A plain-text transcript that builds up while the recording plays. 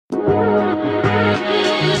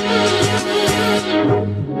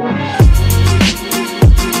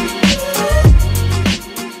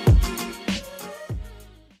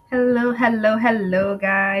hello,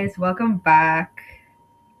 guys. Welcome back.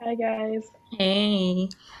 Hi guys. Hey.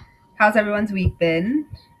 How's everyone's week been?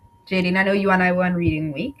 Jaden, I know you and I were on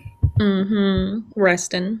reading week.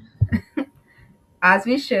 Resting. As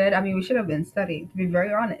we should. I mean, we should have been studying, to be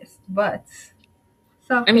very honest. But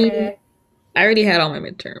self I mean, care I already had all my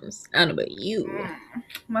midterms. I don't know about you.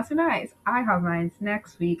 must be nice. I have mine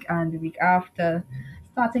next week and the week after,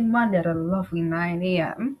 starting Monday at a lovely 9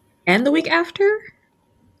 a.m. And the week after?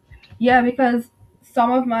 Yeah, because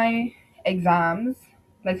some of my exams,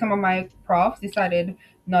 like some of my profs, decided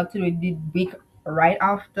not to do the week right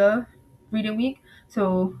after reading week.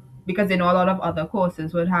 So because they know a lot of other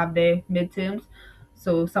courses would have their midterms,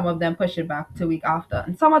 so some of them push it back to week after,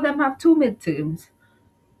 and some of them have two midterms.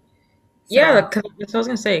 Yeah, So that's what I was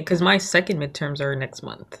gonna say, because my second midterms are next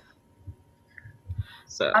month.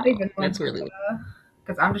 So I don't even know that's really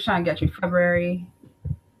because I'm just trying to get through February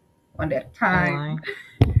one day at a a time. lie.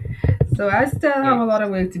 So I still have a Yes. lot of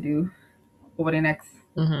work to do over the next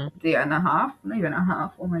Mm-hmm. day and a half, not even a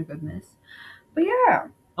half. Oh my goodness. But yeah.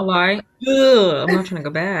 A lie? Ugh, I'm not trying to go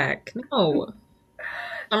back. No.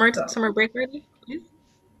 So Summer break ready? Yes.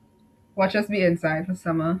 watch us be inside for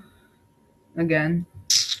summer again.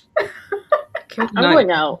 Kara's I'm not.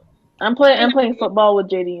 going out. I'm playing football with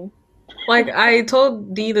JD. Like, I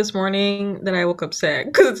told Dee this morning that I woke up sad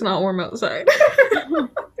because it's not warm outside.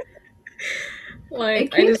 It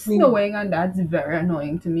Like, I keeps just need. snowing, and that's very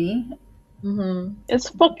annoying to me. Mm-hmm. It's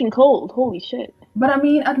fucking cold. Holy shit. But I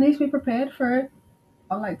mean, at least we prepared for it.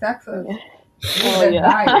 Unlike Texas, Yeah. Oh they're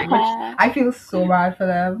dying, which yeah. I feel so bad for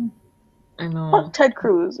them. I Fuck know. Ted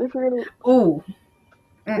Cruz. Oh,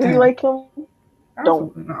 If you like him,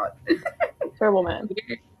 don't. absolutely not. Terrible man.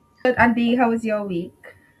 But Andy, how was your week?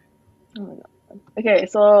 Oh my god. Okay,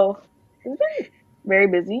 so it's been very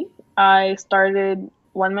busy. I started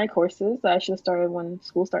one of my courses that I should have started when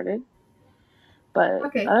school started. But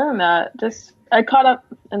Okay. other than that, just I caught up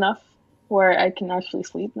enough where I can actually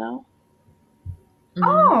sleep now. Mm-hmm.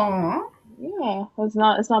 Oh, Yeah, it's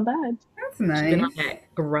not bad. that's She's been on nice.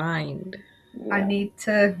 that grind. I Yeah. need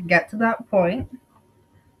to get to that point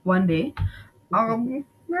one day. Where's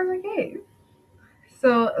the game?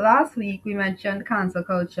 So last week we mentioned cancel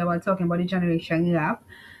culture while talking about the generation gap.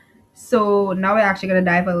 So now we're actually going to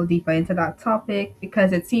dive a little deeper into that topic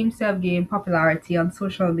because it seems to have gained popularity on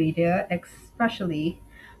social media, especially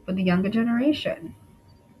for the younger generation.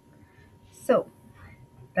 So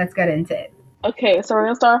let's get into it. Okay, so we're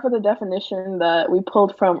gonna start off with a definition that we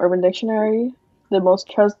pulled from Urban Dictionary, the most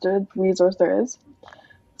trusted resource there is.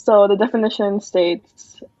 So the definition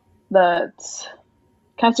states that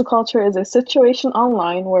cancel culture is a situation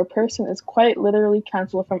online where a person is quite literally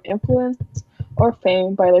canceled from influence or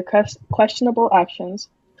fame by their questionable actions.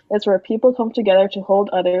 It's where people come together to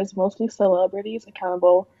hold others, mostly celebrities,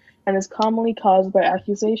 accountable, and is commonly caused by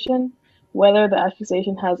accusation, whether the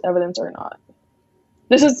accusation has evidence or not.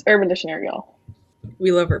 This is Urban Dictionary, y'all.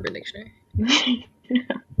 We love Urban Dictionary.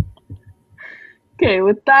 Okay,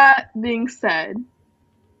 with that being said,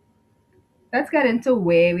 Let's get into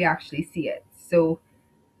where we actually see it. So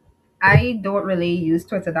I don't really use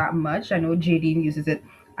Twitter that much. I know JD uses it.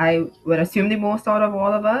 I would assume the most out of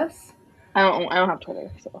all of us. I don't have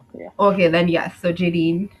Twitter, so yeah. Okay, then yes. So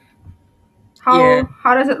JD, Yeah.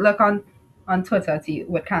 how does it look on Twitter to you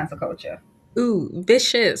with cancel culture? Ooh,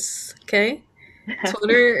 vicious. Okay.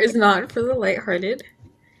 Twitter is not for the lighthearted.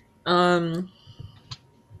 Um,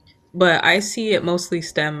 but I see it mostly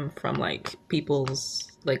stem from like people's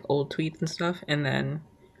like old tweets and stuff, and then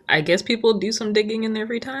I guess people do some digging in their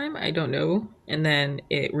free time. I don't know, and then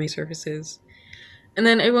it resurfaces, and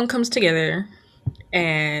then everyone comes together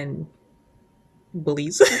and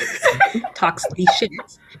bullies, talks the shit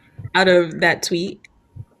out of that tweet,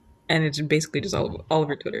 and it's basically just all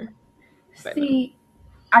over Twitter. But no. See,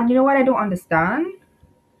 and you know what I don't understand?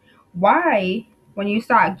 Why, when you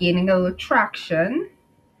start gaining a little traction,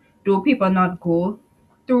 do people not go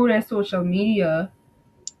through their social media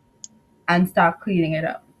and start cleaning it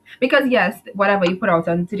up? Because yes, whatever you put out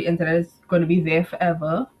onto the internet is going to be there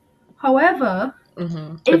forever. However,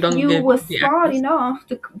 So if don't you give were the smart access. enough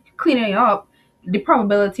to clean it up, the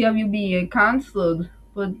probability of you being cancelled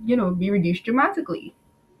would, be reduced dramatically.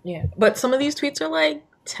 Yeah, but some of these tweets are like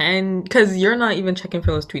 10, because you're not even checking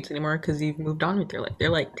for those tweets anymore because you've moved on with your life. They're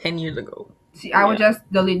like 10 years ago. See, I would Yeah.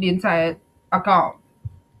 just delete the entire account.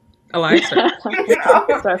 A lie, sir.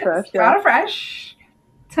 Start fresh, yeah. Start afresh.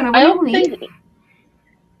 Turn over I new don't leaf. think.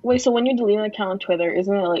 Wait, so when you delete an account on Twitter,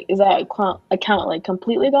 isn't it like is that account like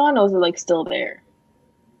completely gone, or is it like still there?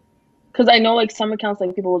 Because I know like some accounts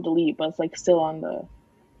like people will delete, but it's like still on the.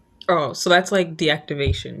 Oh, so that's like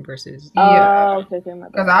deactivation versus Yeah, Okay, my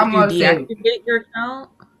because bad. I'm if you not saying, deactivate your account.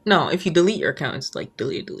 No, if you delete your account, it's like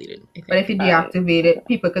deleted. I but think. if you Alright. deactivate it,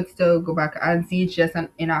 people could still go back and see it's just an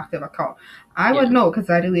inactive account. I would Yeah. know because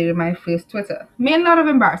I deleted my first Twitter. Mainly out of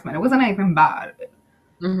embarrassment. It wasn't anything bad,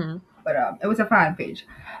 Mm-hmm. but it was a fan page.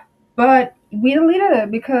 But we deleted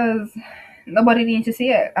it because nobody needed to see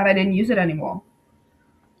it, and I didn't use it anymore.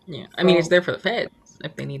 Yeah. I mean, it's So there for the feds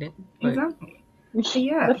if they need it, but exactly,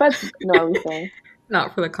 yeah. The feds know everything.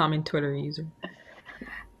 not for the common Twitter user.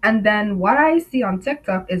 And then what I see on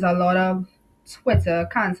TikTok is a lot of Twitter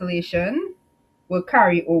cancellation will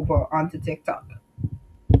carry over onto TikTok.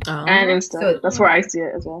 And Oh. Insta. So That's where I see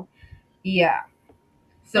it as well. yeah,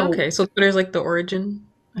 so Okay, so Twitter's like the origin,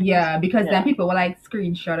 I guess. yeah, because then Yeah. people will like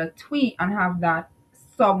screenshot a tweet and have that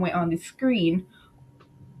somewhere on the screen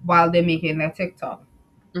while they're making their TikTok.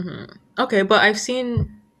 Mm-hmm. Okay, but I've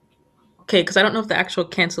seen. Okay, because I don't know if the actual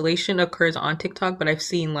cancellation occurs on TikTok, but I've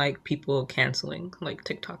seen like people canceling like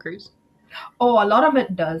TikTokers. Oh, a lot of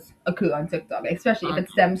it does occur on TikTok, especially if Um, it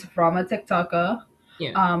stems from a TikToker.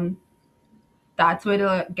 yeah. Um, that's where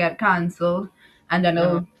it'll get cancelled, and then Uh,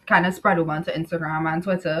 it'll kind of spread over to Instagram and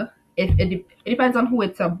Twitter. It depends on who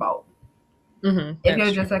it's about. If you're that's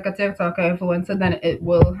true. just like a TikToker influencer, then it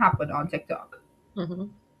will happen on TikTok, Hmm.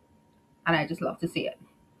 and I just love to see it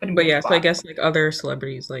for the But most yeah, so I part. guess like other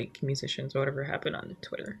celebrities, like musicians, or whatever, happen on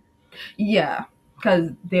Twitter. Yeah,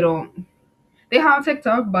 because they have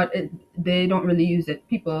TikTok, but they don't really use it.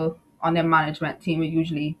 People on their management team will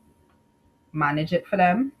usually manage it for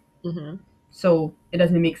them, Hmm. so it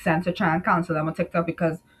doesn't make sense to try and cancel them on TikTok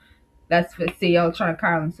because let's say y'all trying to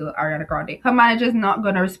cancel Ariana Grande. Her manager's not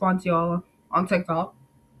gonna respond to y'all on TikTok.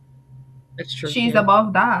 That's true. She's Yeah.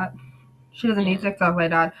 above that. She doesn't need Yeah. TikTok like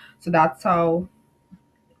that. So that's how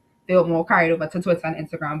they're more carried over to Twitter and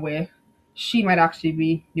Instagram, where she might actually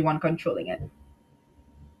be the one controlling it.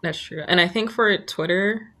 That's true. And I think for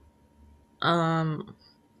Twitter, um,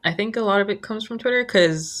 I think a lot of it comes from Twitter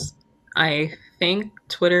because I think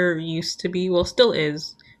Twitter used to be, well, still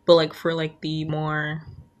is, but like for like the more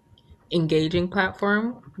engaging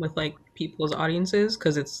platform with like people's audiences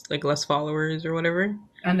because it's like less followers or whatever.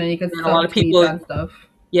 And then you can And a lot of subtweet people, and stuff.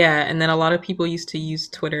 yeah, and then a lot of people used to use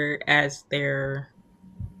Twitter as their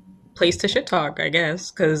place to shit talk, I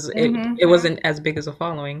guess, because it Mm-hmm. wasn't as big as a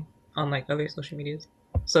following on like other social medias.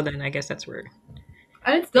 So then I guess that's where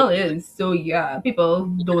And it they still use it. is. So yeah, people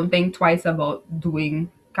don't think twice about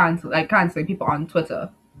doing canceling people on Twitter.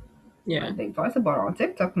 Yeah. I think twice about it on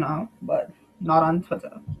TikTok now, but not on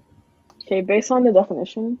Twitter. Okay, based on the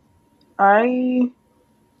definition, I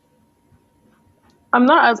I'm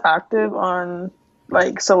not as active on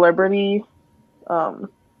like celebrity um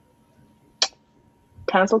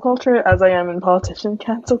cancel culture as I am in politician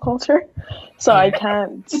cancel culture. So I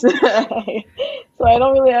can't so I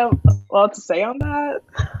don't really have a lot to say on that.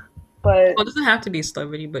 But Well, it doesn't have to be a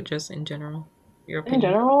celebrity, but just in general, your in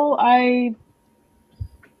opinion. general, I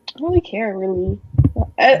don't really care really.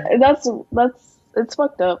 That's it's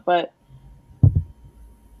fucked up, but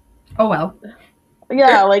Oh well.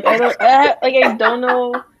 yeah, like I don't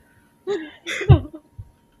know.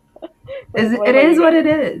 It is what it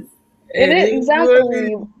is. It It is is what it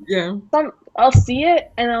exactly. is. Yeah. I'll see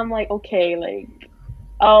it and I'm like, okay, like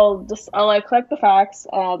I'll like collect the facts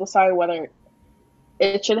and I'll decide whether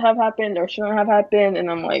it should have happened or shouldn't have happened, and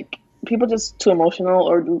I'm like, people just too emotional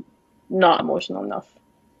or not emotional enough.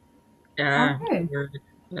 Yeah. Okay.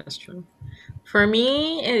 That's true. For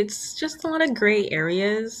me, it's just a lot of gray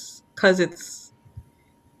areas because it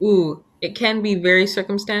can be very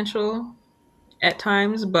circumstantial at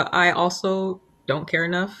times, but I also don't care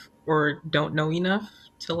enough or don't know enough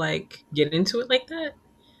to like get into it like that.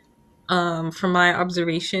 From my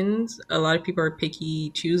observations, a lot of people are picky,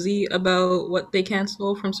 choosy about what they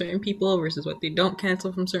cancel from certain people versus what they don't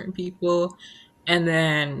cancel from certain people. And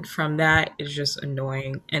then from that, it's just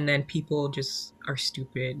annoying. And then people just are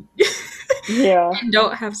stupid Yeah. and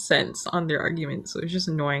don't have sense on their arguments. So it's just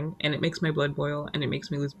annoying and it makes my blood boil and it makes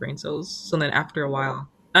me lose brain cells. So then after a while,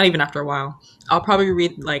 not even after a while, I'll probably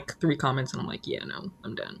read like 3 comments and I'm like, yeah, no,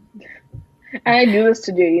 I'm done. And I do this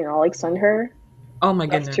to do, like send her Oh my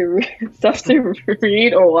stuff goodness. stuff to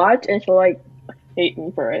read or watch, and she'll like hate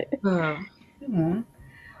me for it. Mhm.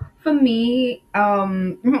 For me,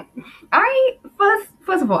 I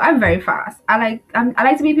first of all, I'm very fast. I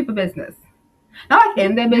like to be people business. Not like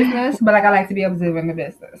in their business, but like I like to be observing the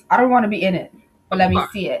business. I don't want to be in it, but let me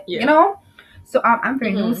see it. Yeah. So I'm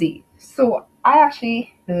very Mhm. nosy. So I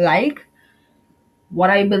actually like what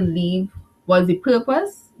I believe was the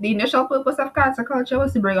purpose. The initial purpose of cancer culture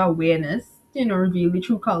was to bring awareness reveal the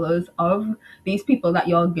true colors of these people that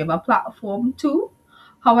y'all give a platform to.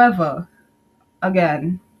 However,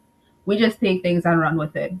 again, we just take things and run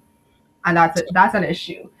with it, and that's an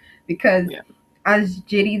issue because, Yeah. as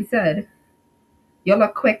Jadine said, y'all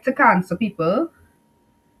are quick to cancel people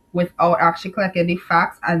without actually collecting the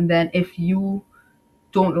facts, and then if you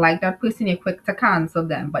don't like that person, you're quick to cancel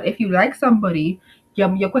them. But if you like somebody,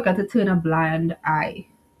 you're quicker to turn a blind eye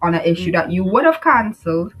on an issue that you would have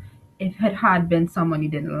cancelled if it had been someone you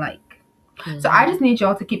didn't like. So I just need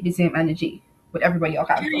y'all to keep the same energy with everybody y'all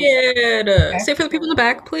cancel. Period. Okay? Say for the people in the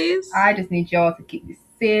back, please. I just need y'all to keep the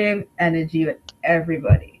same energy with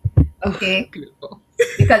everybody. Okay? Beautiful.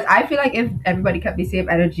 Because I feel like if everybody kept the same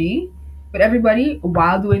energy with everybody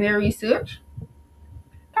while doing their research,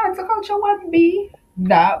 cancel culture wouldn't be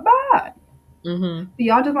that bad. Mm-hmm.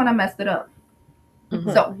 Y'all just want to mess it up.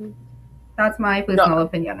 Mhm. So that's my personal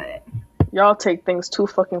opinion on it. Y'all take things too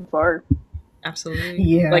fucking far. Absolutely.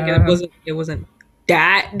 Yeah. Like it wasn't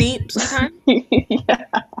that deep sometimes. Yeah.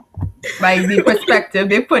 Like the perspective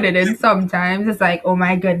they put it in sometimes, it's like, oh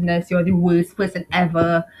my goodness, you're the worst person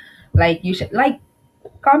ever. Like you should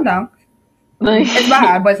calm down. It's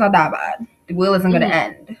bad, but it's not that bad. The world isn't gonna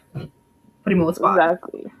end. For the most part.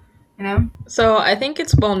 Exactly. You know? So I think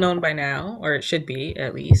it's well known by now, or it should be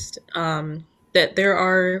at least, that there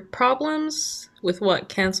are problems with what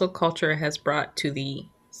cancel culture has brought to the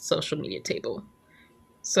social media table.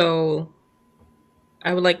 So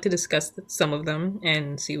I would like to discuss some of them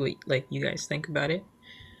and see what you guys think about it.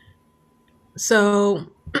 So,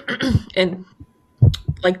 and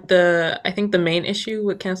I think the main issue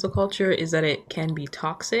with cancel culture is that it can be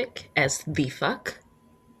toxic as the fuck.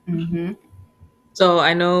 Mm-hmm. So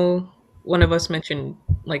I know one of us mentioned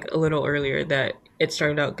a little earlier that it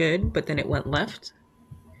started out good, but then it went left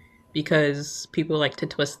because people like to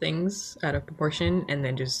twist things out of proportion and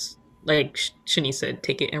then just, like Shani said,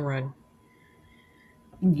 take it and run.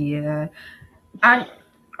 Yeah. And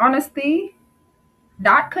honestly,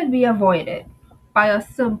 that could be avoided by a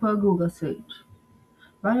simple Google search.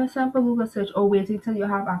 By a simple Google search or waiting till you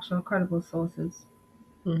have actual credible sources.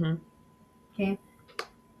 Mm-hmm. Okay?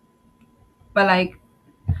 But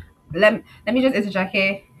let me just interject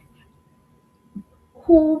here.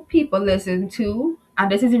 Who people listen to,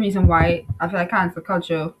 and this is the reason why I feel like cancel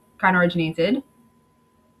culture kind of originated,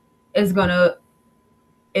 is gonna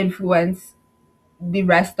influence the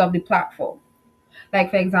rest of the platform. Like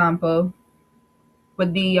for example,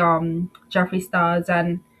 with the Jeffree Stars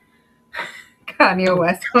and Kanye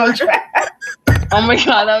West contract. Oh my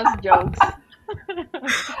god, that was jokes.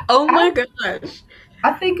 Oh my gosh.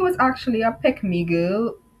 I think it was actually a Pick Me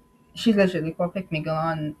Girl. She's literally called Pick Me Girl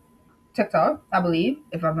on TikTok, I believe,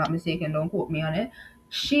 if I'm not mistaken. Don't quote me on it.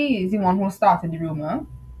 She's the one who started the rumor,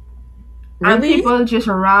 and Really? people just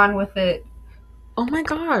ran with it. Oh my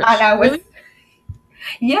gosh. And I was, Really?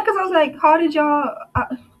 yeah, because I was like, how did y'all?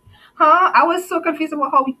 I was so confused about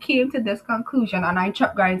how we came to this conclusion, and I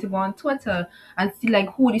tried going to go on Twitter and see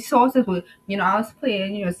who the sources were. I was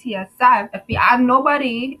playing, CSI, FBI, and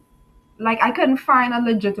nobody. I couldn't find a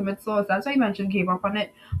legitimate source. That's why I eventually gave up on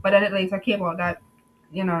it. But then it later came out that,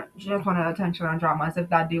 she just wanted attention and drama, as if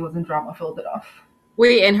that day wasn't drama filled enough.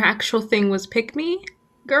 Wait, and her actual thing was Pick Me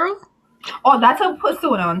Girl? Oh, that's a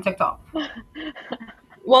persona on TikTok.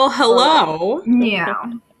 Well, hello. Yeah.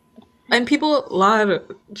 And people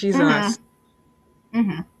Jesus.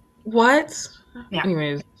 Mm-hmm. What? Yeah.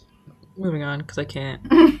 Anyways, moving on because I can't.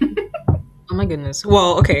 Oh my goodness.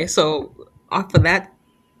 Well, okay, so off of that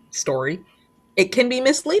story, it can be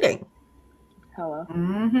misleading Hello.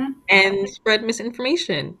 Mm-hmm. and spread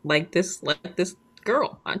misinformation like this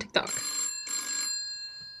girl on TikTok.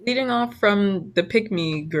 Leading off from the Pick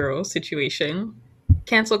Me Girl situation,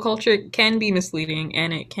 cancel culture can be misleading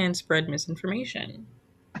and it can spread misinformation.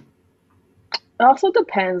 It also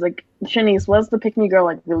depends. Shanice, was the Pick Me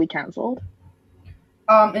Girl really canceled?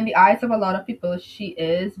 In the eyes of a lot of people, she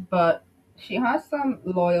is, but she has some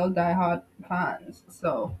loyal, diehard fans.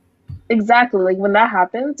 So Exactly. When that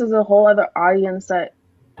happens, there's a whole other audience that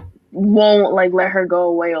won't let her go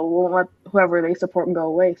away or won't let whoever they support go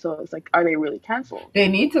away. So it's are they really canceled? they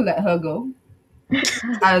need to let her go,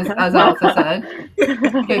 as I also said,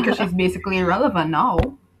 because she's basically irrelevant now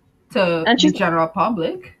to And the general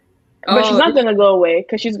public. But she's not gonna go away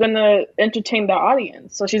because she's gonna entertain the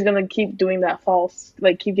audience. So she's gonna keep doing that false,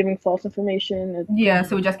 keep giving false information. Yeah,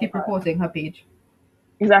 so we just keep reporting her page.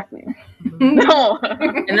 Exactly. No.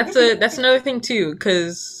 And that's another thing too,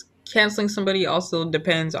 because canceling somebody also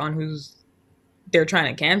depends on who's they're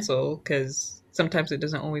trying to cancel, because sometimes it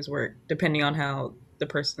doesn't always work depending on how the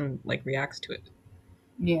person reacts to it.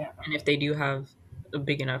 Yeah. And if they do have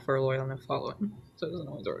big enough or loyal enough following, so it doesn't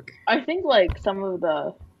always work. I think like some of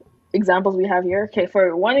the examples we have here. Okay,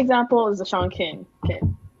 for one example is the Sean King. Okay,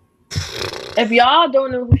 if y'all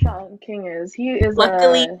don't know who Sean King is, he is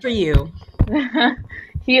Luckily a for you,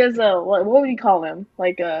 he is a what would you call him?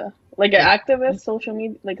 Like an activist, social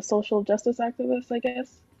media, like a social justice activist, I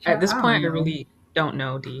guess. at this I point, I don't know. really don't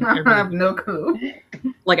know, D. I I really have no clue.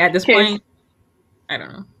 like at this Okay, point, I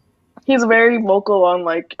don't know. he's very vocal on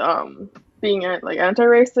like being like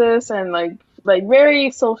anti-racist and like very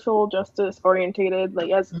social justice orientated. Like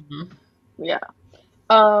as Hmm. yeah.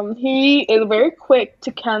 He is very quick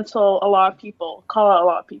to cancel a lot of people, call out a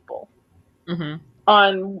lot of people Hmm.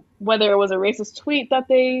 on whether it was a racist tweet that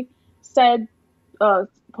they said,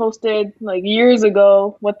 posted like years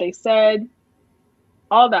ago, what they said,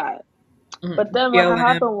 all that. Hmm. But then what BLM.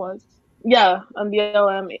 happened was, yeah, on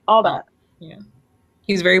BLM, all Oh, that, yeah.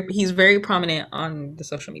 He's very prominent on the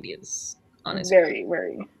social medias on his feed. very,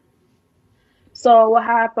 very. So what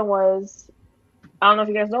happened was, I don't know if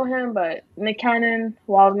you guys know him, but Nick Cannon,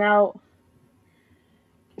 Wild 'N Out,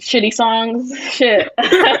 shitty songs, shit.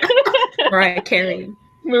 Mariah Carey.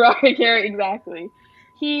 Mariah Carey, exactly.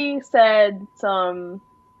 He said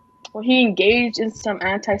he engaged in some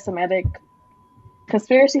anti Semitic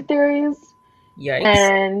conspiracy theories. Yikes.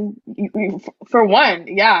 And for one,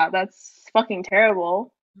 yeah, that's fucking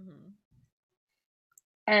terrible. Mhm.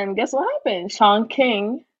 And guess what happened? Sean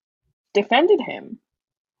King defended him.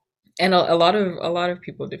 And a lot of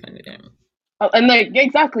people defended him. And like,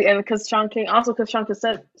 exactly. And because Sean King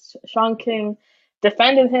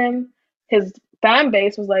defended him, his fan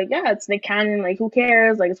base was like, yeah, it's Nick Cannon, like, who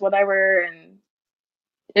cares? Like, it's whatever. And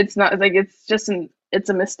it's not, it's like, it's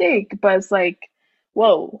a mistake, but it's like,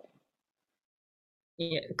 whoa.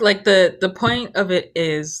 Yeah, like the point of it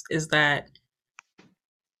is that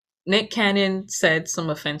Nick Cannon said some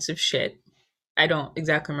offensive shit. I don't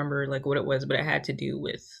exactly remember like what it was, but it had to do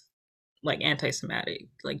with like anti-Semitic,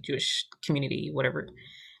 like Jewish community, whatever.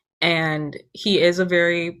 And he is a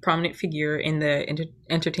very prominent figure in the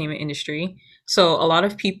entertainment industry. So a lot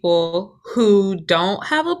of people who don't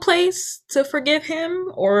have a place to forgive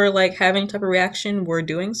him or like have any type of reaction were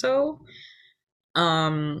doing so.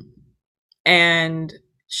 Um, and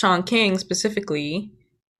Sean King specifically,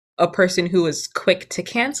 a person who is quick to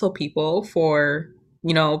cancel people for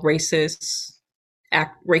racist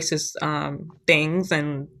things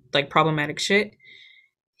and like problematic shit.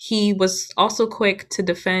 He was also quick to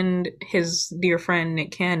defend his dear friend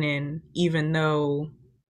Nick Cannon, even though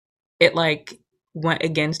it like went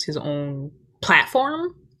against his own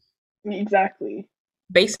platform, Exactly.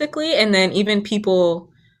 basically. And then even people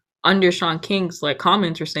under Sean King's like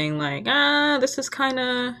comments are saying like, this is kind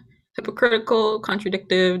of hypocritical,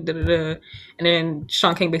 contradictive, da da da. And then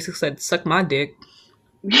Sean King basically said, "Suck my dick."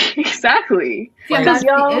 Exactly. See, and Like, Because that's the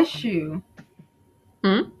y'all, issue.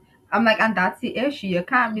 hmm? I'm like, and that's the issue. You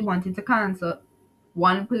can't be wanting to cancel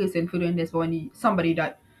one person for doing this when somebody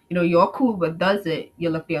that you're cool but does it, you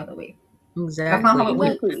look the other way. That's not how it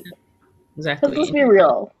Exactly, exactly. works. Because let's exactly. be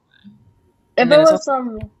real. If And it then it's was also,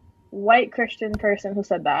 some white Christian person who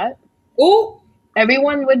said that, ooh,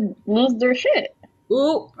 everyone would lose their shit.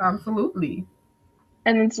 ooh, Absolutely.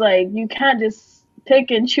 And it's like, you can't just pick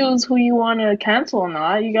and choose who you want to cancel or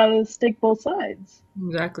not. You gotta stick both sides.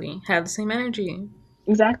 exactly. Have the same energy.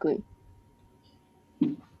 Exactly.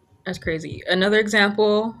 That's crazy. Another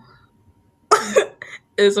example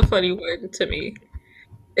is a funny one to me.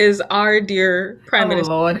 Is our dear Prime Oh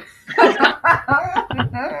Minister, Lord.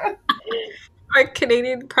 our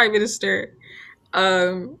Canadian Prime Minister,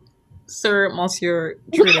 Sir Monsieur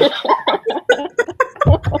Trudeau,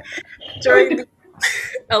 during the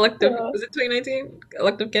elective, was it 2019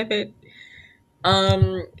 elective campaign?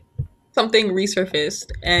 Um, Something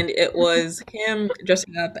resurfaced, and it was him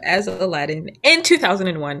dressing up as Aladdin in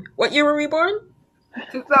 2001. What year were we born?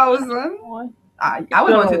 2000. I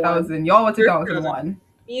was born 2000. Y'all were 2001.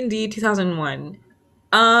 Indeed, 2001.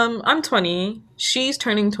 I'm 20. She's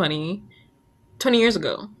turning 20. 20 years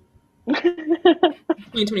ago.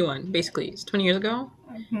 2021, basically. It's 20 years ago.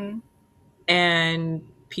 Mm-hmm. And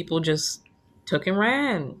people just took and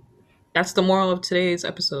ran. That's the moral of today's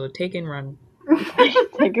episode. Take and run.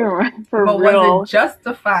 Take a run for But real. was it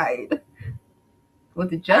justified?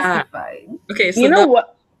 Was it justified? Okay, so you know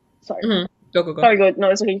what? Sorry. Mhm. Go. Sorry, go. No,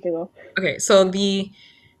 it's okay. You can go. Okay, so the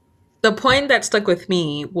point that stuck with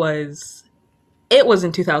me was it was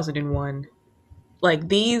in 2001. Like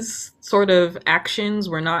these sort of actions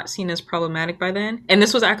were not seen as problematic by then. And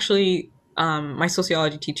this was actually my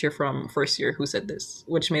sociology teacher from first year who said this,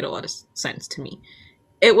 which made a lot of sense to me.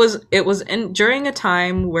 it was in during a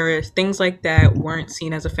time where things like that weren't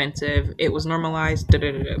seen as offensive. It was normalized. Da,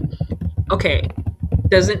 da, da, da. Okay,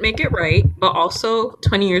 doesn't make it right, but also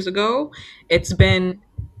 20 years ago, it's been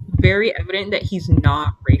very evident that he's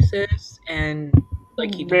not racist and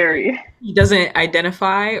like Very. he doesn't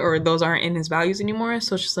identify or those aren't in his values anymore.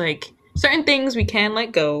 So it's just like certain things we can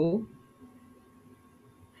let go,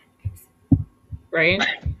 right?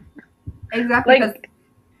 Exactly, because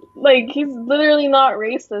Like he's literally not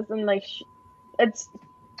racist, and like it's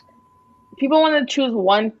people want to choose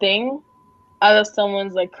one thing out of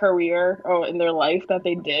someone's like career or in their life that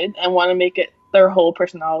they did and want to make it their whole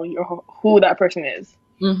personality or who that person is.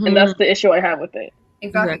 And that's the issue I have with it.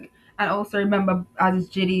 exactly. And also remember, as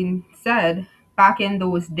Jiddy said, back in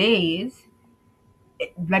those days,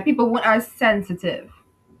 like people weren't as sensitive.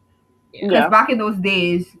 Because Yeah. back in those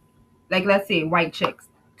days, like let's say White Chicks,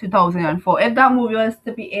 2004, if that movie was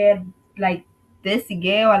to be aired like this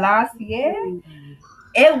year or last year,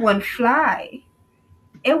 it wouldn't fly.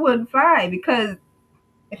 It wouldn't fly because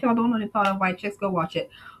if y'all don't know the plot of White Chicks, go watch it.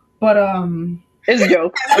 But It's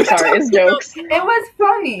jokes. I'm sorry, it's jokes. it was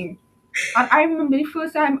funny. And I remember the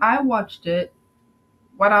first time I watched it,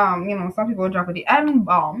 but some people drop the N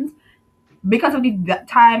bombs because of the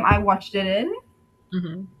time I watched it in.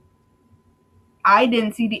 Mm-hmm. I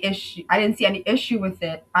didn't see the issue. I didn't see any issue with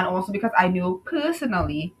it, and also because I knew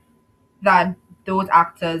personally that those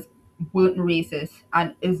actors weren't racist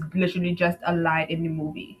and is literally just a line in the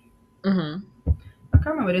movie. Mm-hmm. I can't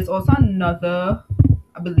remember. There's also another.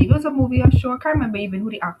 I believe it was a movie or show. I can't remember even who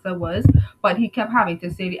the actor was, but he kept having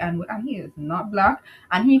to say the N word, and he is not black,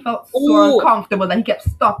 and he felt so Ooh. uncomfortable that he kept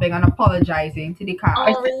stopping and apologizing to the cast.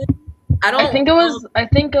 Oh, really? I think it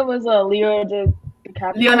was Leonardo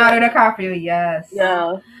DiCaprio. Leonardo DiCaprio, yes.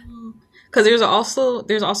 Yeah. Because there's also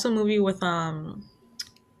a movie with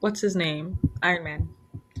what's his name? Iron Man.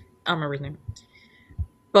 I don't remember his name.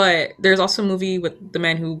 But there's also a movie with the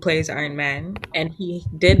man who plays Iron Man, and he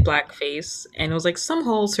did blackface, and it was like some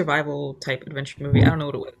whole survival type adventure movie. I don't know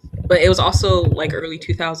what it was, but it was also like early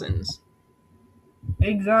 2000s.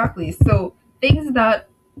 Exactly. So things that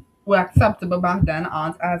were acceptable back then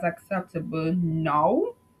aren't as acceptable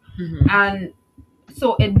now, and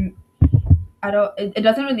so it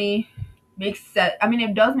doesn't really make sense. I mean,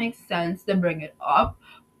 it does make sense to bring it up,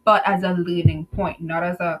 but as a leading point, not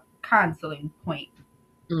as a canceling point,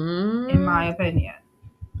 in my opinion.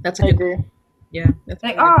 That's a good agree. Yeah, that's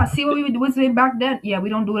Like, see what we was doing back then? Yeah, we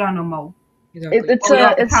don't do that no more. Exactly.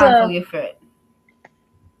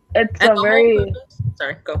 It's a very.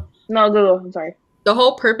 Sorry, go. No, go. I'm sorry. The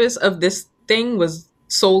whole purpose of this thing was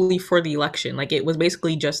solely for the election. Like it was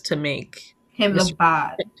basically just to make him look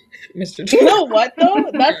bad. Mr. You know what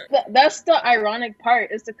though? That's the ironic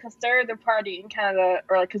part is the conservative party in Canada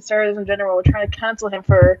or like conservatives in general were trying to cancel him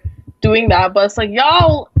for doing that, but it's like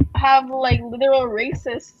y'all have like literal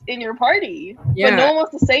racists in your party, but no one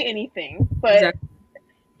wants to say anything. But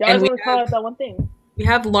y'all just want to call it that one thing. We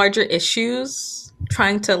have larger issues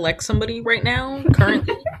trying to elect somebody right now,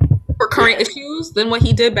 currently, for current issues than what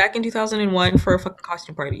he did back in 2001 for a fucking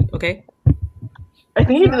costume party. Okay. I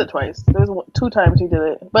think he did it twice. There was 2 times he did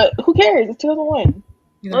it, but who cares? It's 2001.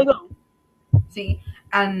 Let go. See,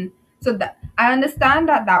 and so that I understand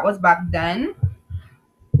that was back then.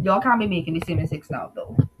 Y'all can't be making the same mistakes now,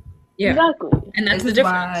 though. Yeah, exactly. And that's this the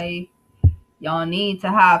difference. Why y'all need to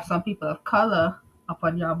have some people of color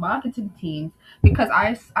upon your marketing teams, because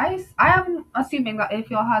I am assuming that if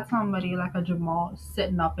y'all had somebody like a Jamal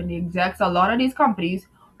sitting up in the execs, a lot of these companies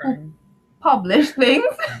who publish things.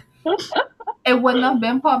 It wouldn't have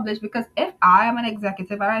been published, because if I am an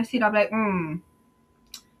executive and I see that, I'm like,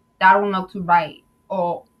 that don't look too right,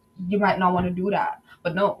 or you might not want to do that.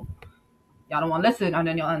 But no, y'all don't want to listen, and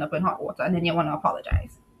then you'll end up in hot water, and then you want to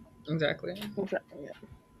apologize. Exactly. Yeah.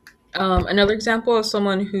 Another example of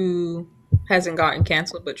someone who hasn't gotten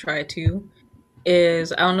canceled but tried to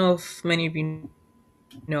is, I don't know if many of you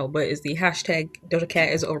know, but is the hashtag Doja Cat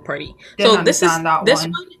is over party. So this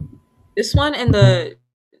one and the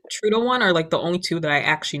Trudeau one are like the only two that I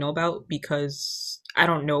actually know about, because I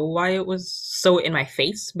don't know why it was so in my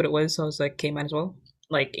face, but it was. So I was like, okay, might as well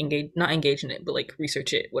like not engage in it, but like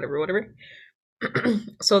research it, whatever.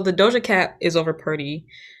 So the Doja Cat is over party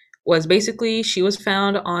was basically, she was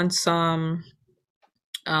found on some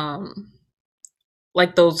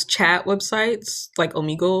like those chat websites, like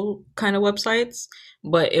Omegle kind of websites,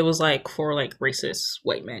 but it was like for like racist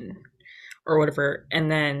white men or whatever.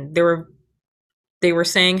 And then they were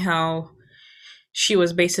saying how she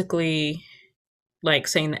was basically like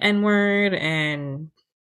saying the N-word and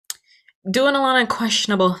doing a lot of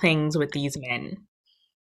questionable things with these men.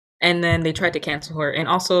 And then they tried to cancel her. And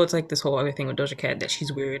also, it's like this whole other thing with Doja Cat that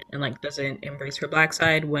she's weird and like doesn't embrace her black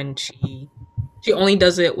side when she only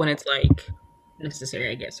does it when it's like necessary,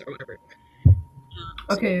 I guess, or whatever. So,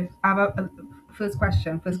 Okay, I have a first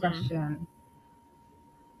question. First Mhm. question.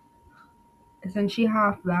 Isn't she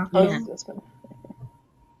half black? I Yeah. was just gonna-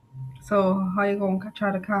 So how you gonna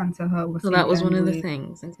try to cancel her? So that was one of the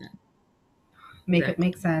things. Make it Exactly.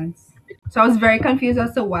 make sense. So I was very confused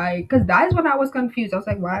as to why, because that is when I was confused. I was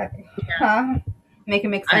like, why? Huh? Make it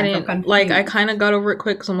make sense. I I'm didn't confused. like. I kind of got over it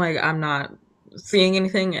quick because I'm like, I'm not seeing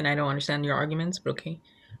anything, and I don't understand your arguments. But okay.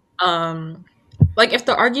 Like if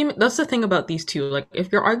the argument, that's the thing about these two. Like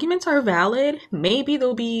if your arguments are valid, maybe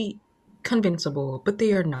they'll be convincible, but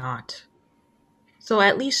they are not. So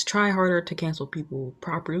at least try harder to cancel people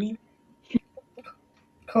properly.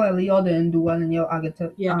 Clearly, y'all didn't do well in your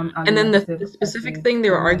Yeah. And then the argumentative specific essay thing they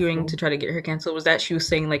were during high arguing school. to try to get her canceled was that she was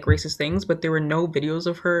saying like racist things, but there were no videos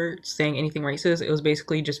of her saying anything racist. It was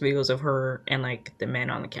basically just videos of her and like the men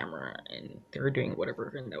on the camera, and they were doing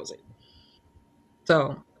whatever, and that was it.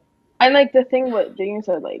 So And like the thing what James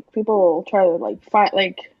said, like people will try to like find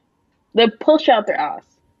like they push out their ass,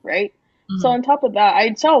 right? So Mhm. on top of that,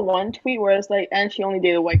 I saw one tweet where it's like, and she only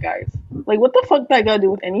dated white guys. Like, what the fuck that got to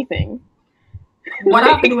do with anything? What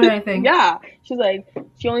Like, have to do with anything? Yeah, she's like,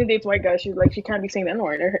 she only dates white guys. She's like, she can't be saying the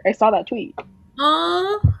N-word. I saw that tweet.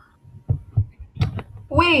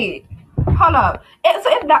 Wait, hold up. So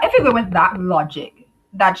if you go with that logic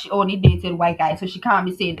that she only dated white guys, so she can't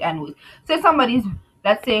be saying the N-word. Say somebody's,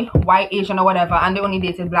 let's say, white, Asian, or whatever, and they only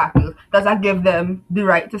dated black girls. Does that give them the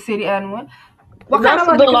right to say the N-word? What kind That's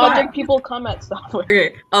of the logic is logic that? people come at stuff with.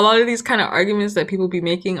 Okay, a lot of these kind of arguments that people be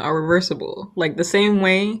making are reversible. Like the same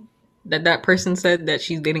way that that person said that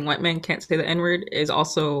she's dating white men can't say the N word is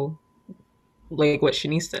also like what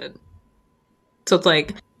Shanice said. So it's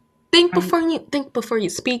like think before you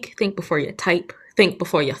speak, think before you type, think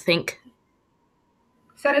before you think.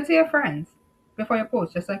 Send it to your friends before you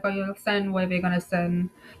post. Just like how you send whatever you're gonna send.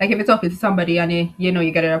 Like if you're talking to somebody and you know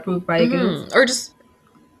you get it approved by your girls, Or just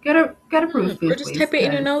get approved or first, just please. type it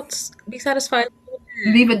in your Yes. notes. Be satisfied.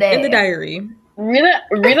 Leave it In the there. diary. Read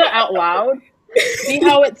it out loud. See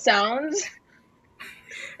how it sounds,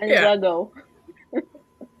 and Yeah. let go.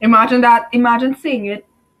 Imagine that. Imagine saying it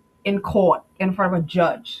in court in front of a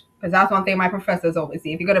judge. Because that's one thing my professors always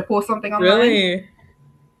say. If you're gonna post something online, Really?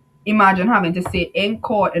 imagine having to say it in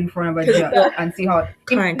court in front of a 'Cause judge and see how.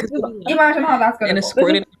 Crying because Imagine how that's gonna and go.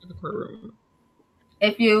 escorted into the courtroom.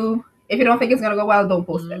 If you don't think it's gonna go well, don't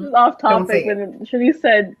post This it. is off Don't say topic. When Shanice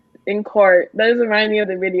said in court, that just reminded me of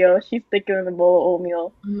the video. She's sticking in a bowl of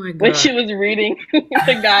oatmeal Oh my god. when she was reading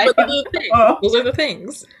the guy. But those are the things. Oh. Those are the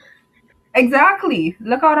things. Exactly.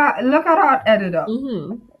 Look how that ended up.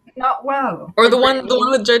 Mm-hmm. Not well. Or the one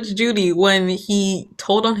with Judge Judy when he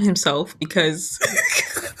told on himself because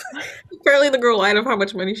apparently the girl lied of how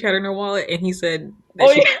much money she had in her wallet, and he said that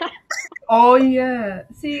Oh she yeah. Oh yeah.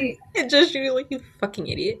 See, and Judge Judy like, you fucking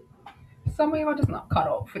idiot. some of you are just not cut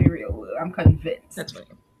out for the real world. I'm convinced. That's funny.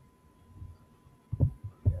 Do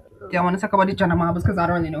you want to talk about the Jenna Marbles? Because I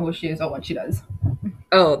don't really know who she is or what she does.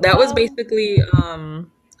 Oh, that was basically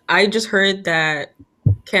I just heard that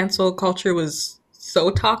cancel culture was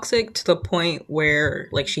so toxic to the point where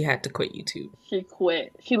like she had to quit YouTube. She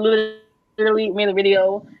quit. She literally made a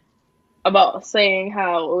video about saying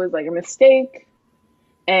how it was like a mistake,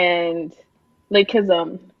 and like cause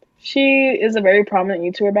she is a very prominent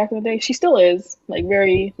YouTuber back in the day. She still is like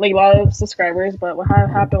very like a lot of subscribers. But what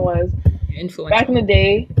happened was Influential. back in the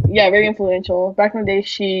day, yeah, very influential. Back in the day,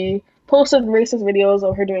 she posted racist videos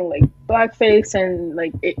of her doing like blackface and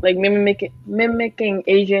like mimicking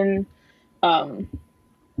Asian,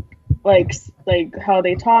 like how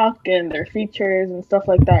they talk and their features and stuff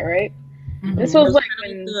like that, right? Mhm. This It was was like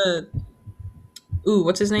kinda when like the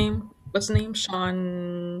what's his name? What's his name?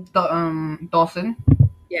 Sean. Dawson.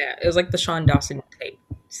 Yeah, it was like the Sean Dawson type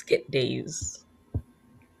skit days.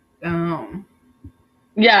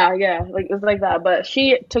 yeah, like it was like that. But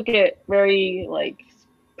she took it very like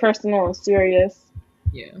personal and serious.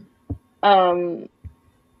 Yeah.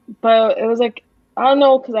 But it was like I don't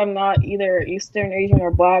know because I'm not either Eastern Asian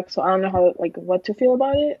or Black, so I don't know how like what to feel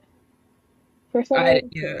about it. Personally,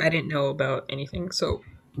 I didn't know about anything, so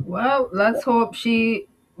Well, let's hope she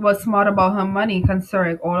was smart about her money,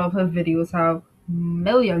 considering all of her videos have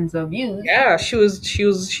millions of views. yeah, she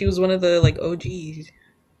was one of the like OGs.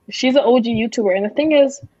 she's an OG YouTuber, and the thing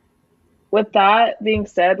is, with that being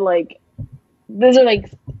said, like these are like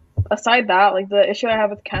aside that, like the issue I have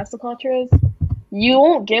with cancel culture is you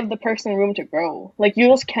won't give the person room to grow. Like you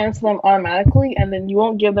just cancel them automatically, and then you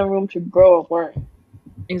won't give them room to grow or learn.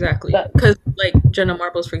 Exactly. That Because, like, Jenna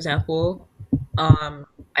Marbles, for example,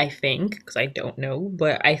 I think, because I don't know,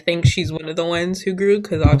 but I think she's one of the ones who grew,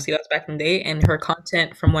 because obviously that's back in the day, and her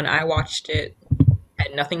content from when I watched it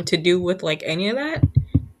had nothing to do with, like, any of that.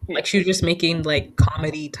 yeah. Like, she was just making, like,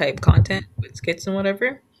 comedy type content with skits and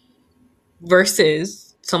whatever,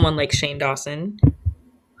 versus someone like Shane Dawson,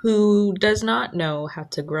 who does not know how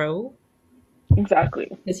to grow, Exactly.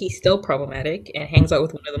 because he's still problematic and hangs out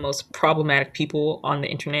with one of the most problematic people on the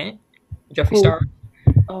internet, Jeffree Who? Star.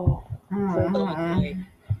 Oh, so So, true. like,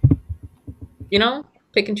 you know,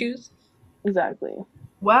 pick and choose. Exactly.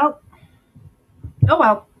 Well, oh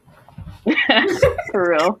well.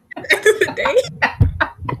 For real. At the end of the day,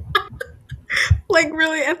 like,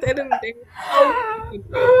 really, at the end of the day,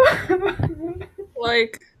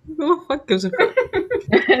 like, who the fuck gives a fuck?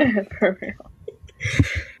 For real.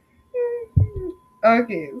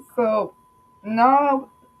 Okay, so now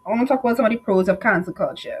I want to talk about some of the pros of cancel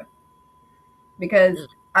culture. Because,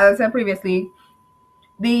 as I said previously,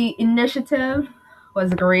 the initiative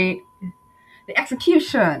was great. The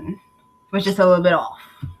execution was just a little bit off.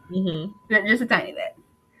 Mm-hmm. Just a tiny bit.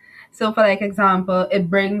 So, for like example, it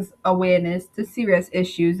brings awareness to serious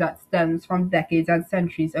issues that stems from decades and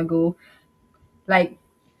centuries ago. Like,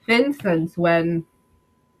 for instance, when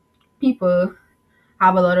people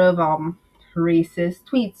have a lot of racist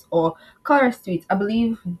tweets or colorist tweets, I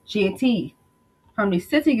believe JT from the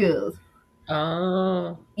City Girls,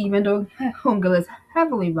 Oh. even though Homegirl is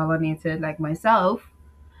heavily melanated like myself,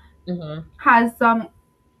 Mm-hmm. has some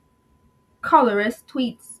colorist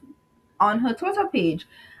tweets on her Twitter page.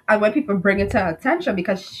 And when people bring it to her attention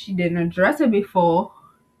because she didn't address it before,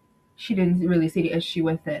 she didn't really see the issue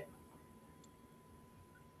with it.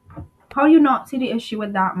 How do you not see the issue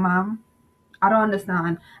with that, ma'am? I don't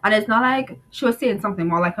understand. And it's not like she was saying something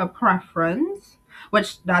more like her preference,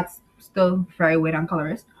 which that's still very weird and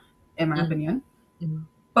colorist, in my opinion. Mm-hmm.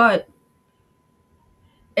 But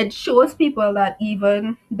it shows people that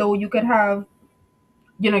even though you could have,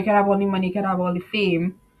 you could have all the money, you could have all the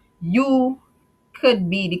fame, you could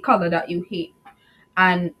be the color that you hate.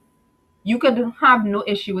 And you could have no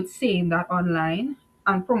issue with saying that online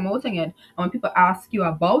and promoting it. And when people ask you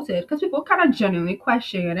about it, because people kind of genuinely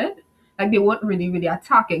question it, like they weren't really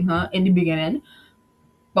attacking her in the beginning,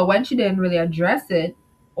 but when she didn't really address it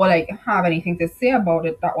or like have anything to say about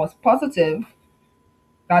it that was positive,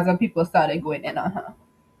 that's when people started going in on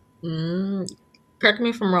her. Correct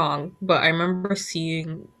me if I'm wrong, but I remember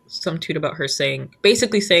seeing some tweet about her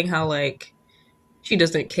basically saying how, like, she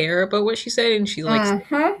doesn't care about what she said and she likes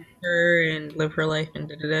Mm-hmm. her and live her life and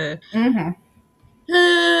da da Mm-hmm.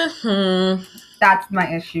 da. That's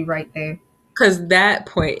my issue right there. Because that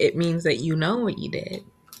point, it means that you know what you did.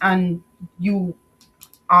 And you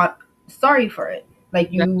are sorry for it. Like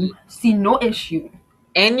you see no issue.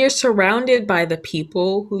 And you're surrounded by the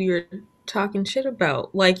people who you're talking shit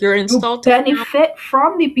about. Like, you're You insulting them. benefit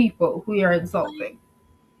from the people who you're insulting.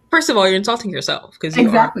 First of all, you're insulting yourself because you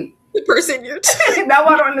Exactly. are the person you're That's what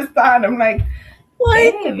I don't understand. I'm like,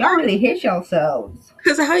 damn, y'all really hate yourselves.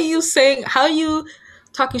 Because how you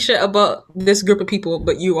talking shit about this group of people,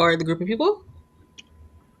 but you are the group of people?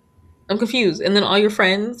 I'm confused. And then all your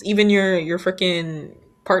friends, even your freaking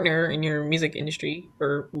partner in your music industry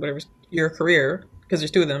or whatever, your career, because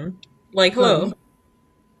there's two of them. Like, hello.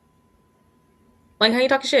 Like, how you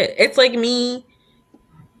talking shit? It's like me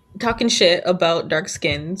talking shit about dark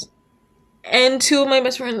skins, and two of my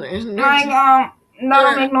best friends. Like, that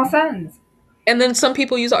don't make no sense. And then some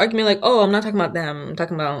people use the argument like, "Oh, I'm not talking about them. I'm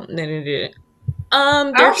talking about." I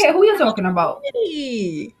don't care who you're talking about.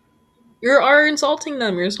 You are insulting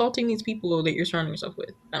them. You're insulting these people that you're surrounding yourself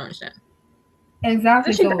with. I don't understand.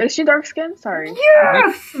 Exactly. Is she dark skinned? Sorry.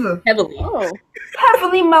 Yes! Heavily. Oh.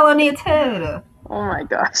 Heavily melanated. Oh my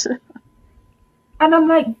gosh. And I'm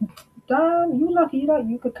like, damn, you lucky that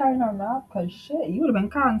you could kind of rap, because shit, you would have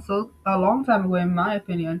been cancelled a long time ago, in my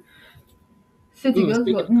opinion. City Girls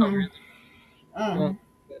speaking look. of colorism.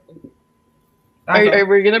 Are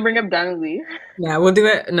we gonna bring up Dana Lee? Yeah, we'll do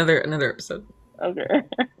that another episode. Okay.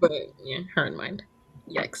 But yeah, her in mind.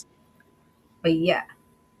 Yikes. But yeah.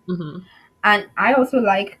 Mm-hmm. And I also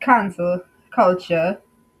like cancel culture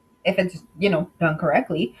if it's, done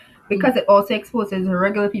correctly, because it also exposes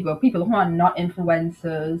regular people who are not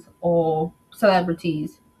influencers or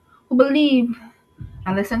celebrities, who believe,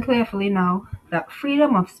 and listen carefully now, that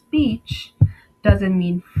freedom of speech doesn't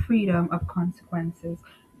mean freedom of consequences.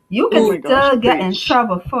 You can still get in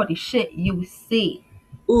trouble for the shit you say.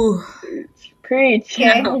 Ooh. Preach.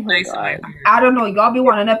 Okay? Oh my God. I don't know, y'all be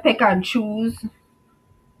wanting to pick and choose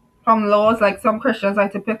from laws, like some Christians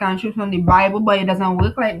like to pick and choose from the Bible, but it doesn't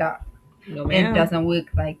work like that. No, It ma'am. doesn't work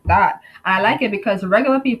like that. And I like it because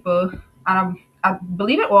regular people, and I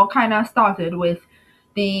believe it all kind of started with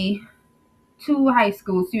the two high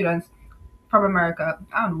school students from America.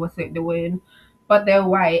 I don't know what's it they were in, but they're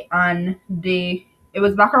white, and they it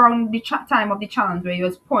was back around the time of the challenge where he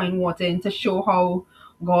was pouring water in to show how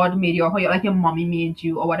God made you, or how like your mommy made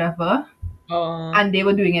you, or whatever. Uh, And they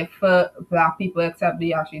were doing it for black people, except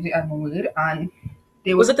they actually the N word, and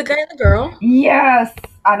they was were it the guy and the girl? yes,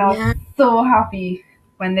 and I was Yeah. so happy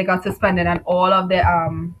when they got suspended and all of their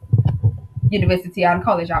university and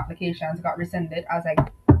college applications got rescinded. I was like,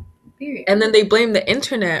 period. And then they blamed the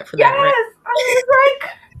internet for that, right? Yes, I was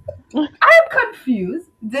like, I'm confused.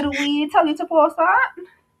 Did we tell you to post that?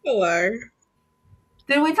 Or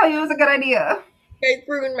Did we tell you it was a good idea? guys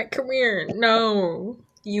ruined my career. No,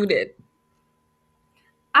 you did.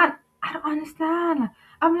 And I don't understand.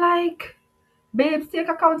 I'm like, babes, take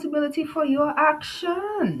accountability for your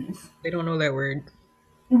actions. They don't know that word.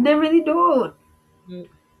 They really don't. And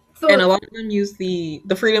So a lot of them use the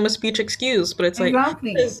freedom of speech excuse, but it's like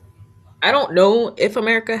exactly, 'cause I don't know if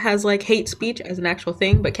America has like hate speech as an actual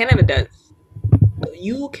thing, but Canada does.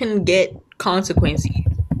 You can get consequences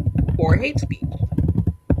for hate speech.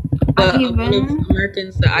 and But a lot of even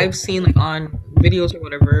Americans that I've seen like on videos or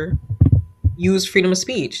whatever use freedom of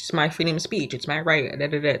speech. It's my freedom of speech. It's my right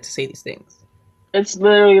to say these things. It's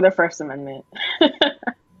literally the First Amendment. I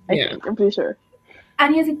Yeah. think. I'm pretty sure.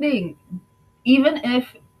 and here's the thing, even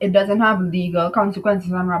if it doesn't have legal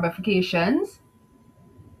consequences and ramifications,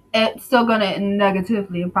 it's still gonna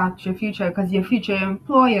negatively impact your future because your future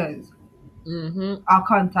employers Mm-hmm. are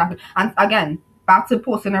contacted. And again, back to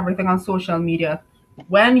posting everything on social media.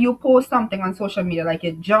 When you post something on social media, like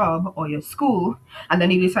your job or your school, and then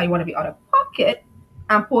you decide you want to be out of pocket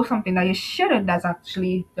and post something that you shouldn't, that's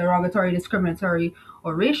actually derogatory, discriminatory,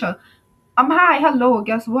 or racial. Hi, hello,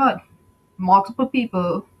 guess what? Multiple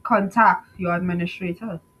people contact your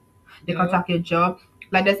administrator. They Yeah. contact your job.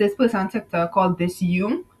 Like there's this person on TikTok called This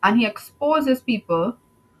You, and he exposes people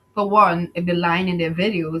for one if they line in their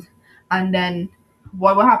videos, and then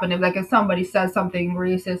what will happen if somebody says something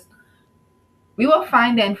racist, we will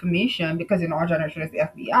find the information because in our generation it's the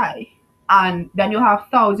FBI, and then you have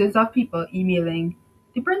thousands of people emailing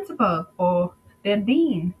the principal or their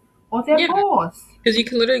dean or their Yeah. boss. Because you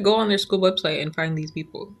can literally go on their school website and find these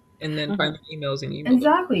people and then Mhm. find their emails and email them.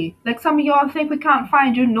 Exactly. Like some of y'all think we can't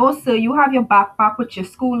find you. No, sir. You have your backpack with your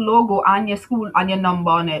school logo and your school and your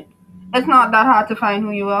number on it. It's not that hard to find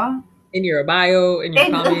who you are. In your bio, in your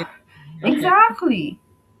Ex- comment. exactly.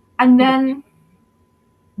 And then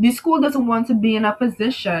the school doesn't want to be in a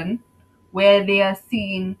position where they are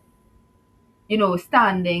seen,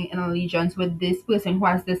 standing in allegiance with this person who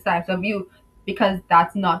has this type of view because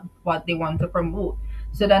that's not what they want to promote.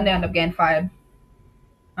 So then they end up getting fired.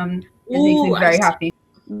 It makes me Ooh, I very see happy.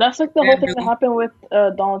 That's like the whole that thing that really. happened with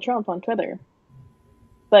Donald Trump on Twitter.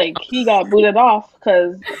 Like he got booted off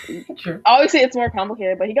because True. obviously it's more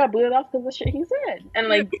complicated, but he got booted off because of the shit he said, and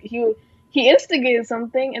Yeah. like he instigated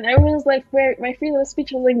something, and everyone's like, my freedom of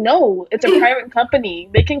speech." Was like, no, it's a private company.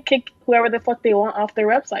 They can kick whoever the fuck they want off their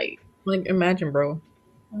website. Like, imagine, bro.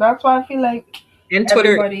 That's why I feel like And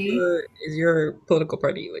Twitter everybody. is your political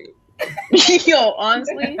party. Like, Yo,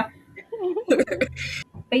 honestly,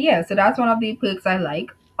 But yeah, so that's one of the perks I like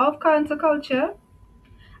of cancel culture.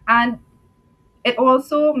 And it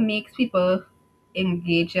also makes people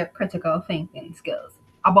engage their critical thinking skills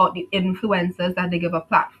about the influencers that they give a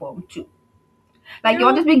platform to. Like, you'll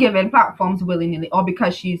yeah, just be given platforms willy nilly, or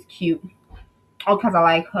because she's cute, or because I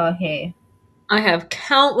like her hair. I have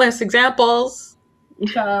countless examples.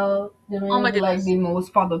 Child, you Oh know, my like goodness. the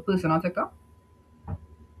most followed person on TikTok.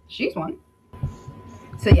 She's one.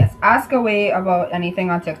 So, yes, ask away about anything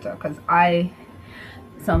on TikTok because I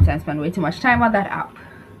sometimes spend way too much time on that app.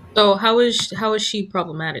 So how is she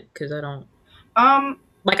problematic? Because I don't Um,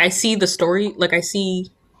 like. I see the story. Like okay,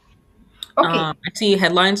 I see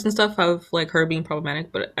headlines and stuff of like her being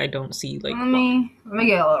problematic, but I don't see like why. let me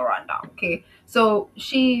get a little rundown. Okay, so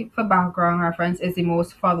she, for background reference, is the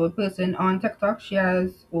most followed person on TikTok. She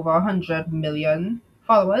has over 100 million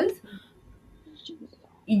followers.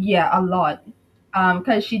 Yeah, a lot.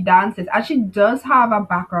 Because she dances and she does have a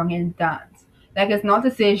background in dance. Like it's not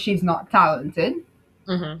to say she's not talented.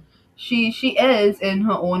 Mm-hmm. She is in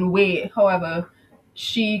her own way. However,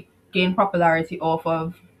 she gained popularity off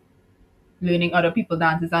of learning other people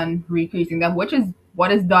dances and recreating them, which is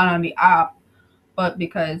what is done on the app. But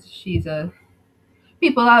because she's a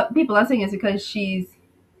people are saying it's because she's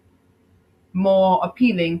more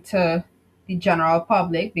appealing to the general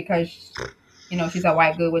public because You know, she's a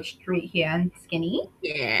white girl with straight hair and skinny.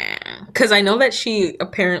 Yeah, because I know that she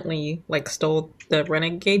apparently like stole the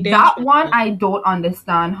Renegade Dance. That one I don't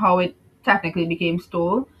understand how it technically became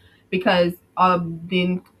stole because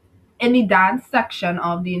in the dance section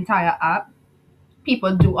of the entire app,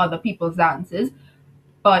 people do other people's dances.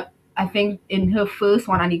 But I think in her first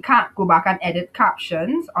one, and you can't go back and edit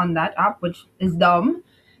captions on that app, which is dumb.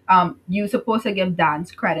 You're supposed to give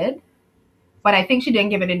dance credit, but I think she didn't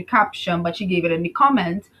give it in the caption, but she gave it in the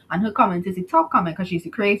comments, and her comment is the top comment because she's the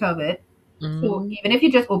creator of it. So Mm. even if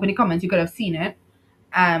you just open the comments, you could have seen it.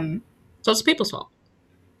 Um, So it's people's fault.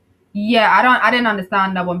 yeah, I didn't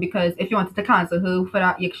understand that one because if you wanted to cancel her for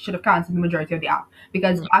that, you should have canceled the majority of the app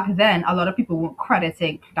because Mm. back then a lot of people weren't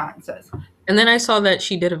crediting dancers. And then I saw that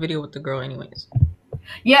she did a video with the girl, anyways.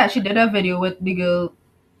 Yeah, she did a video with the girl,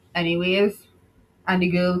 anyways, and the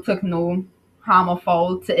girl took no harm or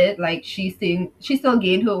foul to it. Like she still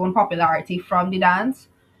gained her own popularity from the dance,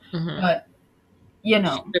 Mm-hmm. but you Should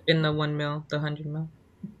know, have been the 1 mil, the 100 mil.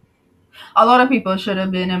 a lot of people should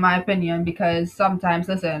have been, in my opinion, because sometimes,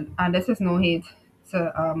 listen, and this is no hate to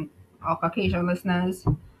our Caucasian listeners,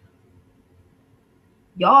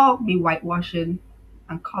 y'all be whitewashing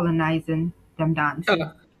and colonizing them dances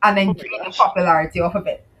Oh, and then Oh my gaining gosh. popularity off of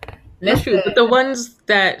it. that's true. But the Listen, ones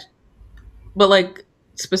that, but like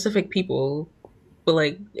specific people, but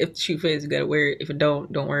like if the shoe fits, you gotta wear it. If it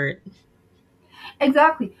don't wear it.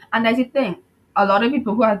 exactly. And that's the thing. A lot of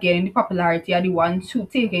people who are getting the popularity are the ones who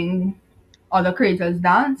taking other creators'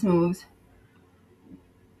 dance moves,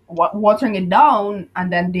 watering it down,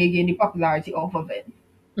 and then they gain the popularity off of it.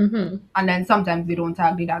 Mm-hmm. And then sometimes they don't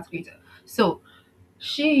tag the dance creator. So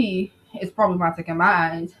she is problematic in my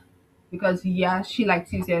eyes because yeah, she likes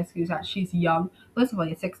to use the excuse that she's young. First of all,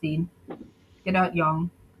 you're 16. You're not young.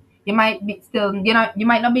 You might be still, you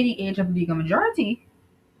might not be the age of legal majority,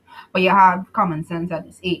 but you have common sense at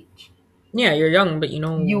this age. Yeah, you're young, but you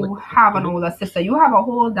know what You have an to do. older sister. You have a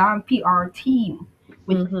whole damn PR team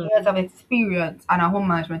with Mm-hmm. years of experience and a home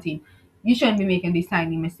management team. You shouldn't be making these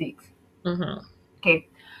tiny mistakes. Mm-hmm. Okay.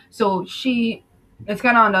 So she is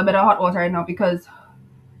kind of under a bit of hot water right now because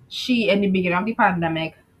she, in the beginning of the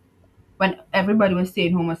pandemic, when everybody was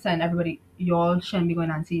staying home, was saying everybody, y'all shouldn't be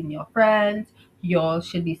going and seeing your friends. Y'all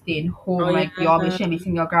should be staying Oh home. Like y'all yeah. shouldn't be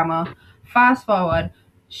seeing your grandma. Fast forward,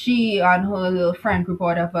 she and her little friend group or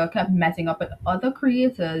whatever kept messing up with other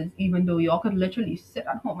creators, even though y'all could literally sit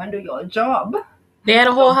at home and do your job. They had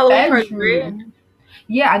a whole Your Halloween party, right? bedroom.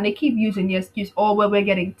 Yeah, and they keep using the excuse, oh, well, we're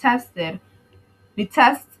getting tested. The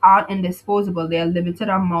tests aren't indisposable. They are limited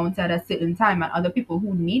amount at a certain time, and other people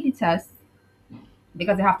who need the tests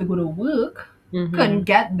because they have to go to work Mm-hmm. couldn't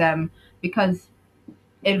get them because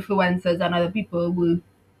influencers and other people were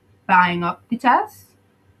buying up the tests,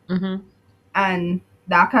 Mm-hmm. and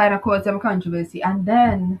that kind of caused some controversy. And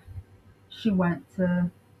then she went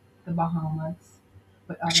to the Bahamas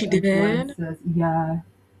with other She did. influencers. Yeah.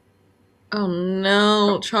 Oh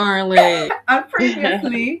no, Charlie.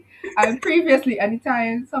 And previously,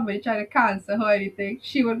 anytime somebody tried to cancel her or anything,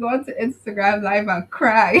 she would go onto Instagram live and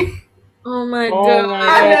cry. Oh my Oh my And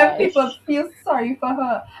god. then people gosh. feel sorry for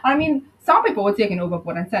her. I mean, some people were taking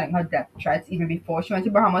overboard and sending her death threats even before she went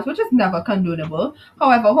to Bahamas, which is never condonable.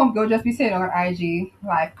 However, homegirl just be sitting on IG,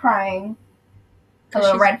 like crying, a Cause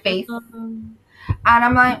little she's red face. young. And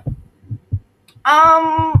I'm like,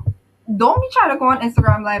 um, don't be trying to go on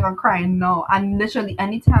Instagram live and crying, no. And literally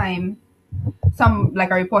anytime like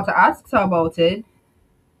a reporter asks her about it,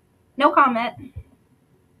 no comment.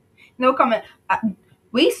 No comment.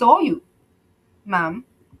 We saw you, ma'am.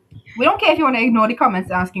 We don't care if you want to ignore the comments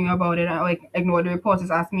asking you about it or like ignore the reporters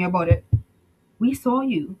asking you about it. We saw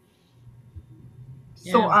you.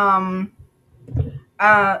 So Yeah.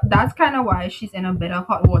 that's kind of why she's in a bit of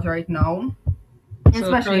hot water right now. So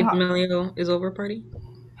Especially Charlie D'Amelio is over party.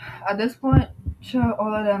 at this point, sure,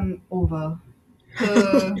 all of them over.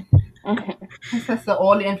 Her, her sister,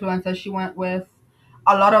 all the influencers she went with,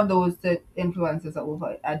 a lot of those influencers are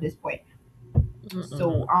over at this point.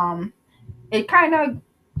 So Mm-mm. it kind of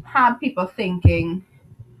had people thinking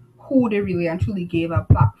who they really and truly gave a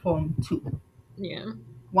platform to. Yeah.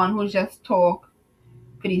 One who just talk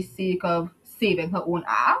for the sake of saving her own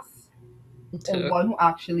ass, or So one who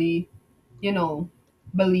actually, you know,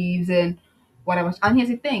 believes in whatever. And here's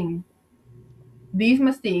the thing: these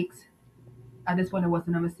mistakes, at this point, it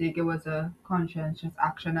wasn't a mistake; it was a conscientious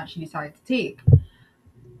action that she decided to take.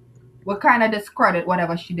 Will kind of discredit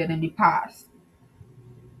whatever she did in the past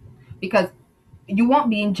because you weren't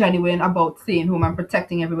being genuine about staying home and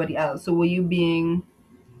protecting everybody else. So were you being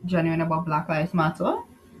genuine about Black Lives Matter?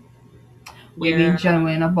 Were you being yeah.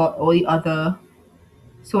 genuine about all the other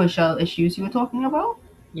social issues you were talking about?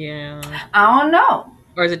 Yeah. I don't know.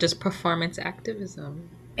 Or is it just performance activism?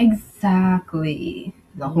 Exactly.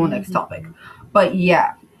 The whole next topic. But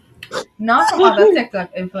yeah, not from other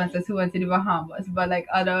TikTok influencers who went to the Bahamas, but like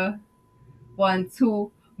other ones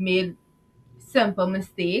who made simple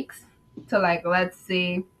mistakes to, like, let's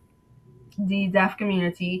say the deaf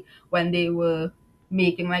community when they were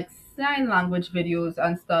making like sign language videos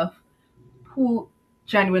and stuff, who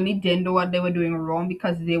genuinely didn't know what they were doing wrong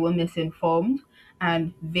because they were misinformed,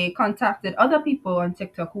 and they contacted other people on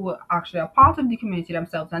TikTok who were actually a part of the community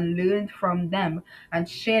themselves and learned from them and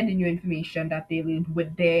shared the new information that they learned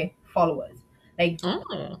with their followers. Like,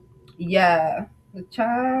 Oh. yeah. The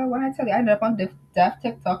child, when I tell you, I ended up on deaf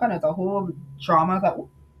TikTok and it's a whole drama. I was like,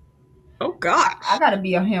 Oh I gosh. gotta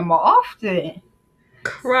be on here more often. So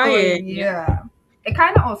Crying. yeah, it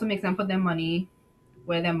kind of also makes them put their money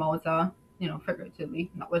where their mouths are,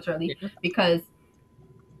 figuratively, not literally, Yeah. because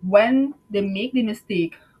when they make the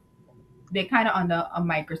mistake, they're kind of under a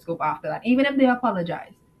microscope after that. Even if they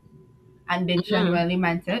apologize and they genuinely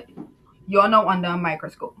meant it, you're now under a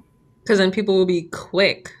microscope. Because then people will be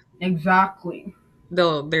quick. Exactly.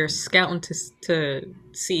 They're scouting to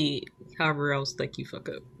see however else like you fuck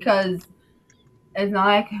up. Because it's not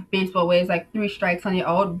like baseball where it's like 3 strikes and you're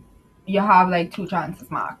out. You have like 2 chances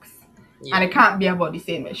max. Yeah. And it can't be about the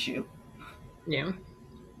same issue. Yeah.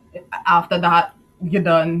 After that, you're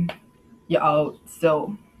done. You're out.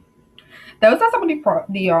 So those are some of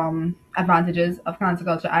the advantages of cancel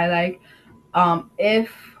culture I like. If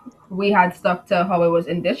we had stuck to how it was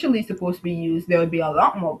initially supposed to be used, there would be a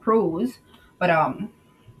lot more pros. But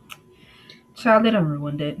child, they done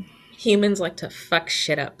ruined it. Humans like to fuck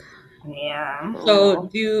shit up. Yeah. So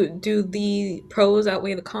do the pros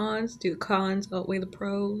outweigh the cons? Do the cons outweigh the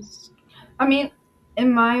pros? I mean,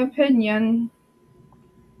 in my opinion,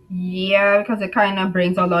 yeah, because it kind of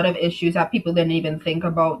brings a lot of issues that people didn't even think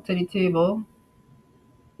about to the table.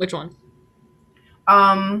 Which one?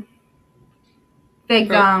 For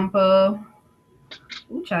example,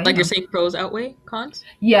 ooh, child, Like you're saying pros outweigh cons?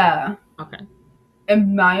 yeah, Okay.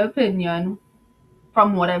 in my opinion,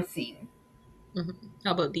 from what I've seen.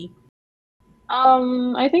 How about D?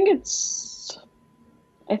 I think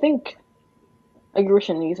I agree with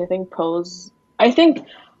Shanice. I think pros. I think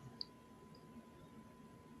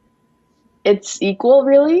it's equal,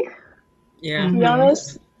 really, Yeah. to be Mhm.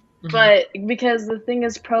 honest. Mhm. But because the thing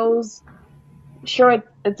is, pros. Sure,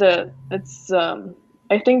 it's.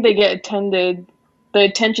 I think they get attended. The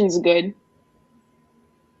attention's good,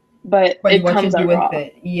 but But it what you comes do out with raw.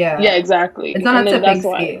 it, yeah. Yeah, exactly. It's on And a then tipping that's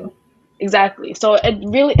why. scale. Exactly. So it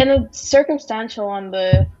really, and it's circumstantial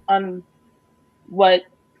on what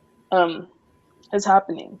is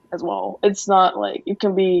happening as well. It's not like it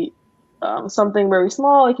can be something very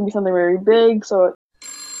small, it can be something very big. So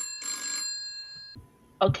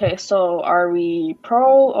okay, so are we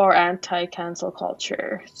pro or anti cancel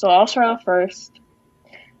culture? So I'll start off first.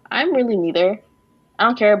 I'm really neither. I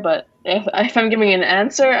don't care, but if I'm giving an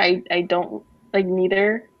answer, I don't like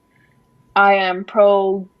neither. I am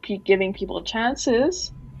pro giving people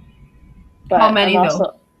chances, How but many I'm though?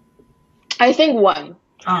 also I think one.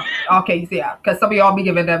 Okay, so yeah, because some of y'all be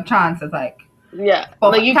giving them chances like Yeah,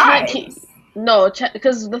 four, like five you can't keep times. no,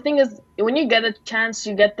 because the thing is, when you get a chance,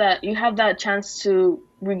 you have that chance to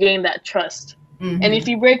regain that trust. And if Mm-hmm.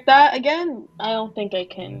 you break that again, I don't think I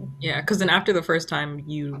can. Yeah, because then after the first time,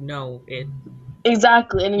 you know it.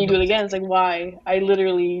 Exactly, and then you do it again. It's like, why? I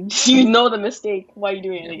literally, you know the mistake. Why are you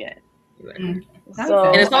doing it Yeah, again? exactly. That makes And sense.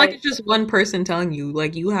 So it's not like it's just one person telling you.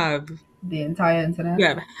 Like you have The entire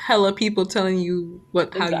internet. hella people telling you how you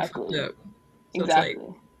fucked exactly, up. So it's like,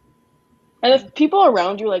 exactly. And if people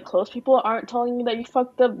around you, like close people, aren't telling you that you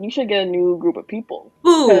fucked up, you should get a new group of people.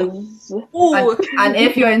 ooh, Because ooh, And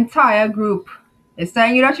if your entire group is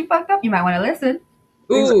saying you that you fucked up, you might want to listen.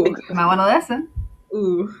 ooh, You might want to listen.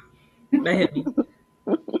 ooh, that hit me.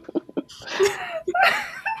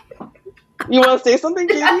 you want to say something,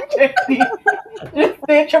 Katie? Just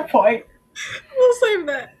state your point. We'll save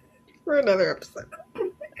that for another episode.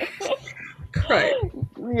 Right.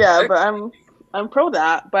 Yeah, but I'm pro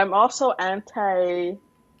that, but I'm also anti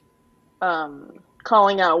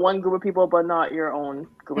calling out one group of people but not your own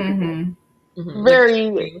group of people. Mm-hmm.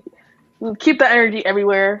 Very keep that energy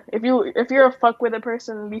everywhere. If you're a fuck with a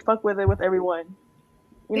person, be fuck with it with everyone.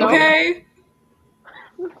 You know? Okay.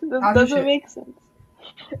 This As you doesn't should. make sense.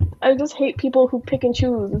 I just hate people who pick and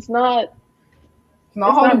choose. It's not It's not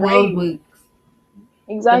it's how the not world right. works.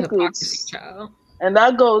 The Exactly. hypocrisy, child. And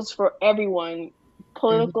that goes for everyone.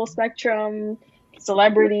 Political spectrum,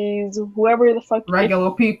 celebrities, whoever the fuck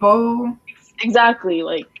Regular people. exactly,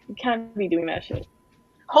 like you can't be doing that shit.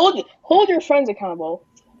 hold your friends accountable.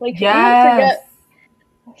 Like, you don't Yes. forget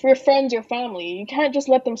for your friends, your family. You can't just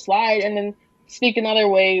let them slide and then speak another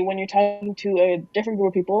way when you're talking to a different group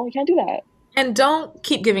of people. You can't do that. And don't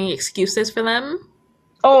keep giving excuses for them.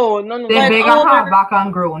 Oh, no, no, They Like, no. big a oh, half back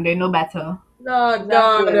and grown. They know better. no,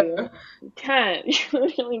 Exactly. God. You can't. You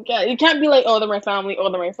really can't. You can't be like, oh, they're my family,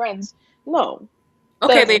 oh, they're my friends. No, that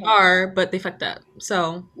Okay, doesn't they count. are, but they fucked up.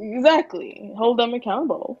 So Exactly. Hold them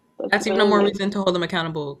accountable. That's that's even a more literally it. reason to hold them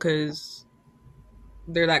accountable because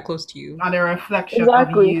they're that close to you. And a reflection of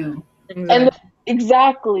Exactly. you. And Exactly.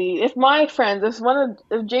 exactly. If my friends, if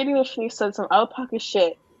JD literally said some alpaca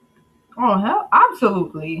shit, Oh, hell,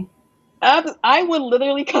 absolutely. I would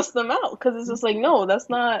literally cuss them out because it's just like, no, that's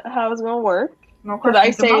not how it's gonna work. No Because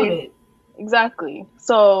I questions about say it. exactly.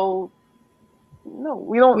 So no,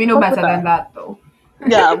 we We don't know fuck with better than that. that, though.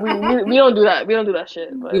 Yeah, we don't do that. We don't do that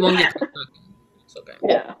shit. We But won't get to talking. It's okay.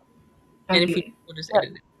 yeah. And if we Okay. we'll just Yeah.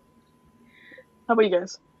 edit it. How about you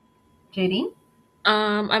guys? JD?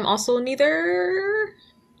 I'm also neither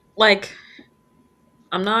like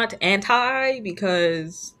I'm not anti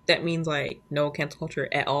because that means like no cancel culture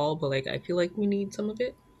at all, but like I feel like we need some of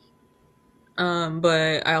it.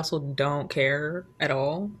 But I also don't care at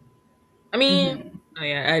all. I mean, Mm-hmm. oh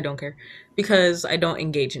yeah, I don't care because I don't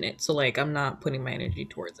engage in it. So like I'm not putting my energy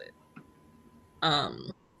towards it.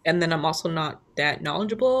 Um, and then I'm also not that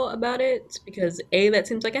knowledgeable about it because A, that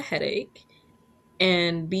seems like a headache,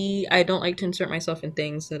 and B, I don't like to insert myself in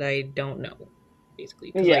things that I don't know,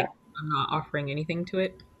 basically, because Yeah. like I'm not offering anything to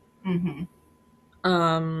it. Mm-hmm.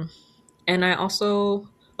 Um, and I also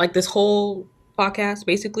like this whole podcast,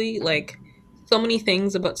 basically, like so many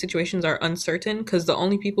things about situations are uncertain because the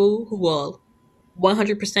only people who will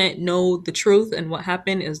 100% know the truth and what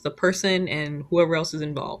happened is the person and whoever else is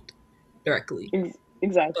involved directly. So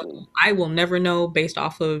Exactly. I will never know based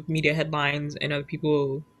off of media headlines and other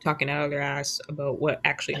people talking out of their ass about what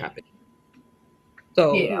actually happened.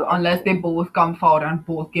 So, Yeah, unless they Exactly. both come forward and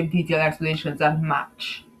both give detailed explanations that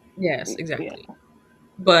match. yes, Yeah. exactly.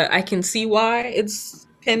 But I can see why it's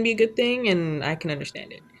can be a good thing and I can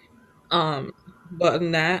understand it. Um, but other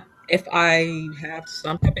than that, if I have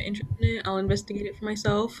some type of interest in it, I'll investigate it for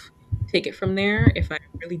myself, take it from there. If I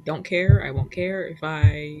really don't care, I won't care. If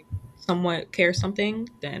I somewhat care something,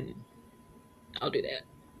 then I'll do that.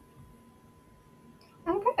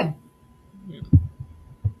 Okay. Yeah.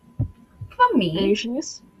 For And you, me,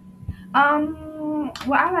 Shanice?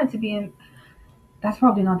 well, I like to be in. That's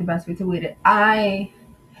probably not the best way to word it. I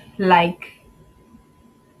like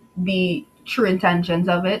the true intentions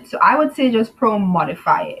of it. So I would say just pro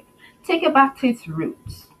modify it. Take it back to its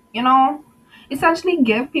roots. You know? Essentially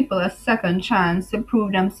give people a second chance to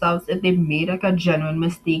prove themselves if they've made like a genuine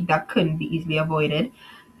mistake that couldn't be easily avoided.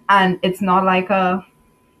 And it's not like a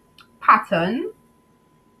pattern,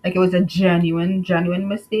 like it was a genuine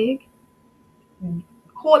mistake.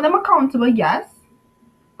 Hold them accountable, yes,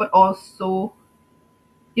 but also,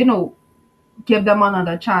 you know, give them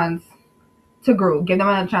another chance to grow, give them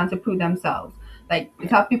another chance to prove themselves. Like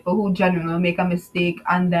it's have people who genuinely make a mistake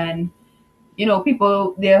and then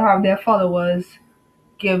people they have their followers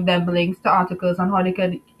give them links to articles on how they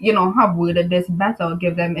could, have worded this better,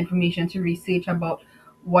 give them information to research about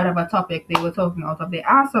whatever topic they were talking out of their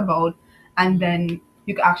ass about, and then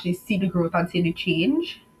you can actually see the growth and see the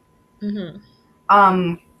change. Mm-hmm.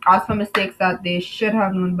 As for mistakes that they should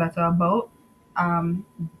have known better about, um,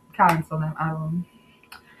 cancel them.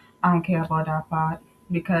 I don't care about that part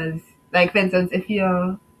because, like, for instance, if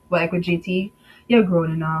you're like with GT, you're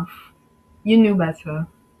grown enough. You knew better.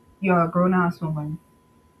 You're a grown ass woman.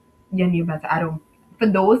 You knew better. I don't. For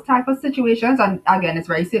those type of situations, and again, it's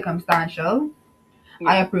very circumstantial.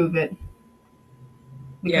 I Yeah. approve it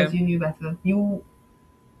Yeah. because you knew better.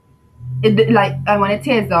 Like, and when it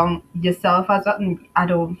tears down yourself as something, I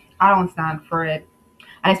don't stand for it.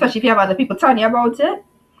 And especially if you have other people telling you about it,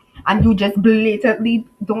 and you just blatantly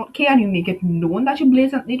don't care, and you make it known that you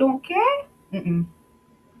blatantly don't care. Mm-mm.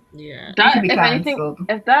 Yeah. You should That be cancelled.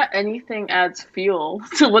 if that anything adds fuel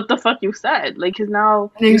to what the fuck you said, like, cause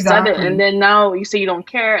now you said it, and Exactly. then now you say you don't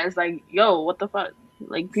care. It's like, yo, what the fuck?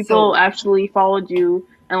 Like, people So actually followed you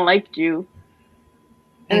and liked you,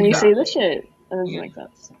 and then you say this exactly. shit, and it doesn't Yeah. make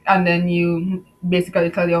sense. And then you basically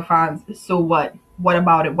tell your fans, so what? What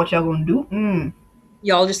about it? What y'all gonna do?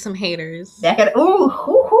 Y'all just some haters. That could, ooh,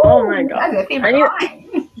 hoo, Oh my hoo. That's god, your favorite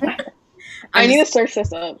line. I'm I need just to search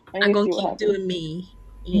this up. I I'm need to gonna see what keep happened. doing me.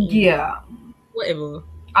 Mm-mm. Yeah. Whatever.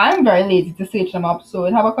 I'm very lazy to search them up, so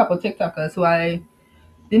I have a couple TikTokers who I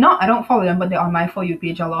don't follow them, but they're on my For You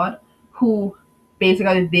page a lot, who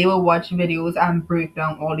basically they will watch videos and break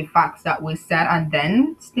down all the facts that were said and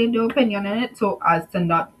then state their opinion in it, so as to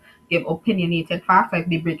not give opinionated facts. Like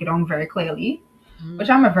they break it down very clearly, which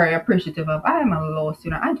I'm a very appreciative of. I am a law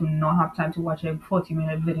student. I do not have time to watch a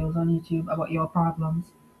 40-minute videos on YouTube about your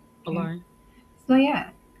problems. Alarm. So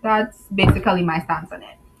yeah, that's basically my stance on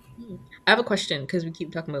it. I have a question because we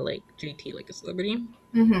keep talking about like JT like a celebrity.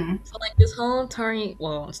 Mm-hmm. So like this whole Tari,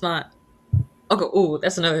 well, it's not. Okay, oh,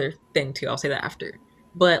 that's another thing too. I'll say that after.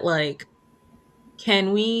 But like,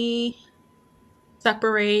 can we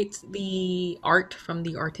separate the art from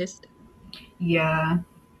the artist? Yeah.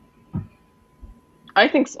 I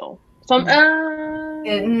think so. Some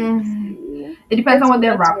It depends on what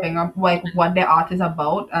they're rapping up, like what their art is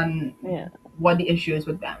about and yeah. what the issue is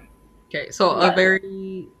with them. Okay, so Yeah. a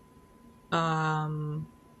very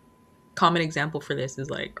common example for this is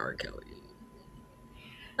like R. Kelly.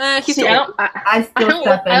 He's See, too old. I still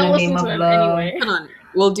step in the name of love. anyway. Hold on,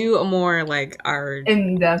 we'll do a more like our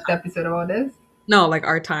In-depth episode about this. no, like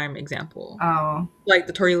our time example, Oh, like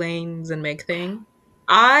the Tory Lanez and Meg thing.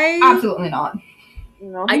 I absolutely not.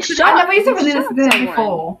 No, I he could- shot. I never used to he really shot listen to him someone.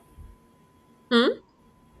 before.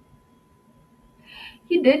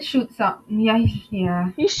 He did shoot something. Yeah.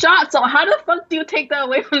 He shot someone. How the fuck do you take that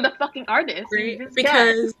away from the fucking artist? Right? You just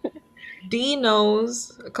Because D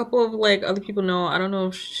knows, a couple of like other people know. I don't know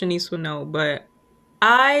if Shanice would know, but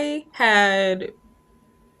I had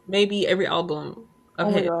maybe every album of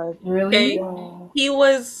oh my his. god. Really?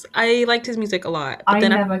 Okay. I liked his music a lot. But I then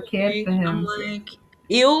never after cared listening, for him. I'm like,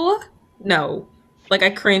 ew, no. Like I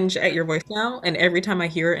cringe at your voice now, and every time I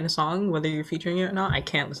hear it in a song, whether you're featuring it or not, I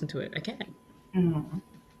can't listen to it. I can't.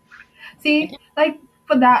 See, like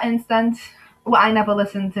for that instance, well, I never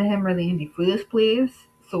listened to him really in the first place,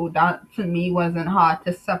 so that for me wasn't hard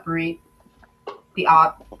to separate the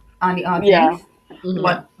art and the artist. Yeah. Mhm.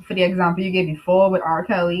 But for the example you gave before with R.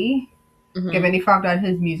 Kelly, Mhm. given the fact that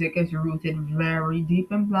his music is rooted very deep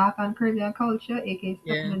in Black and Caribbean culture, aka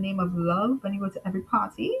Step in Yeah. the Name of Love, when you go to every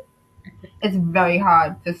party, it's very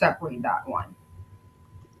hard to separate that one.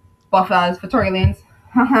 But as for Tory Lanez,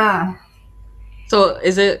 haha, So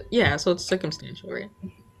is it? Yeah. So it's circumstantial, right?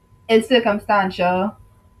 it's circumstantial.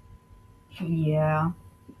 Yeah,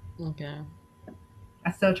 Okay.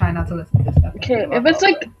 I still try not to listen to stuff. Okay, if it's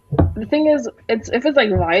like the thing is, if it's like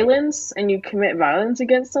violence and you commit violence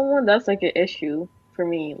against someone, that's like an issue for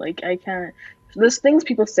me. Like I can't. There's things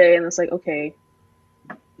people say, and it's like okay,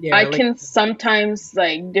 Yeah. I like- can sometimes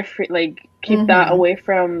like different like keep that away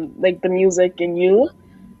from like the music and you,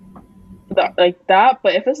 like that.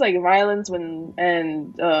 But if it's like violence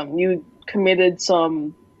and you committed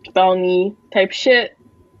some felony type shit,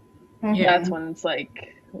 Yeah. that's when it's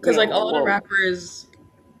like Because like a lot of whoa. rappers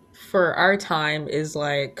for our time is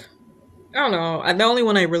like, I don't know. The only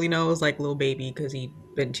one I really know is like Lil Baby because he'd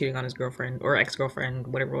been cheating on his girlfriend or ex-girlfriend,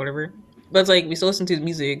 whatever. But it's like we still listen to his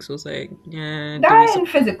music, so it's like, yeah. That ain't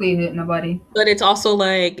physically hit nobody. But it's also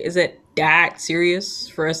like, is it that serious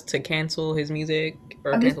for us to cancel his music?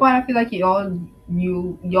 Or At this cancel- point, I feel like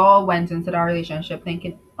y'all went into that relationship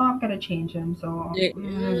thinking, oh, I'm gonna change him. So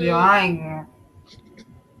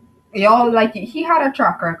y'all like he had a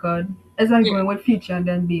track record. It's like Yeah. going with Future and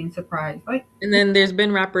then being surprised. Like And then there's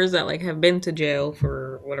been rappers that like have been to jail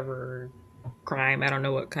for whatever crime. I don't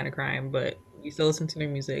know what kind of crime, but we still listen to their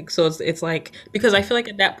music. So it's like, because I feel like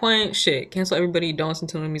at that point, shit, cancel everybody. Don't listen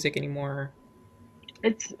to their music anymore.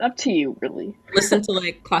 It's up to you, really. Listen to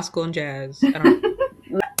like classical and jazz. I don't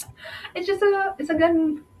know. it's just it's a good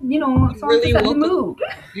song Really to set the welcome- mood.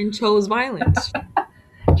 And chose violence.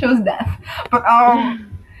 Chose death, but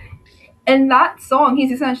in that song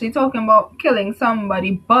he's essentially talking about killing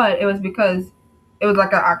somebody, but it was because it was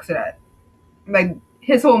like an accident. Like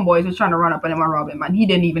his homeboys was trying to run up on him and rob him, and he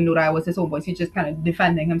didn't even know that was his homeboys. He's just kind of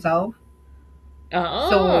defending himself.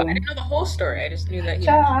 I didn't know the whole story. I just knew that he.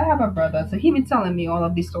 Child, I have a brother, so he been telling me all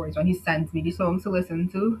of these stories when he sends me these songs to listen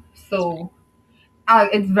to. So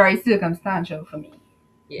it's very circumstantial for me,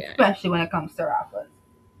 Yeah. especially when it comes to rappers.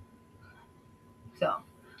 So,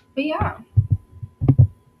 but yeah,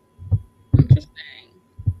 Interesting.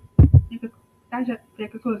 that's just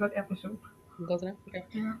take a close out episode. Goes in? Okay.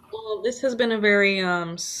 Yeah. Well, this has been a very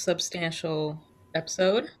substantial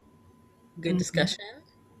episode. Good Mhm. discussion,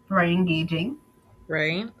 Very engaging.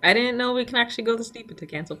 right? I didn't know we can actually go this deep into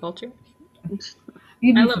cancel culture,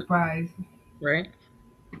 You'd I be love- surprised. right?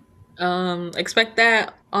 Expect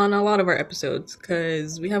that on a lot of our episodes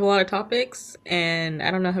because we have a lot of topics and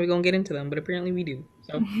I don't know how we're gonna get into them, but apparently we do.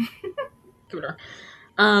 So,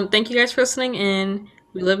 thank you guys for listening in.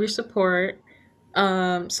 We love your support.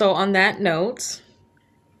 So on that note,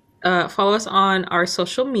 Follow us on our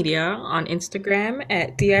social media on Instagram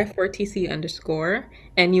at di4tc_,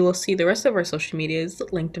 and you will see the rest of our social medias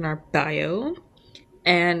linked in our bio.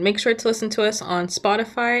 And make sure to listen to us on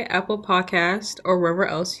Spotify, Apple Podcast, or wherever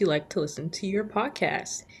else you like to listen to your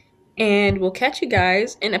podcast. And we'll catch you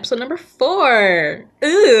guys in episode number 4.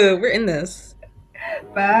 Ooh, we're in this.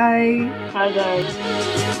 Bye. Bye,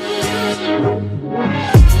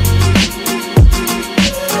 guys.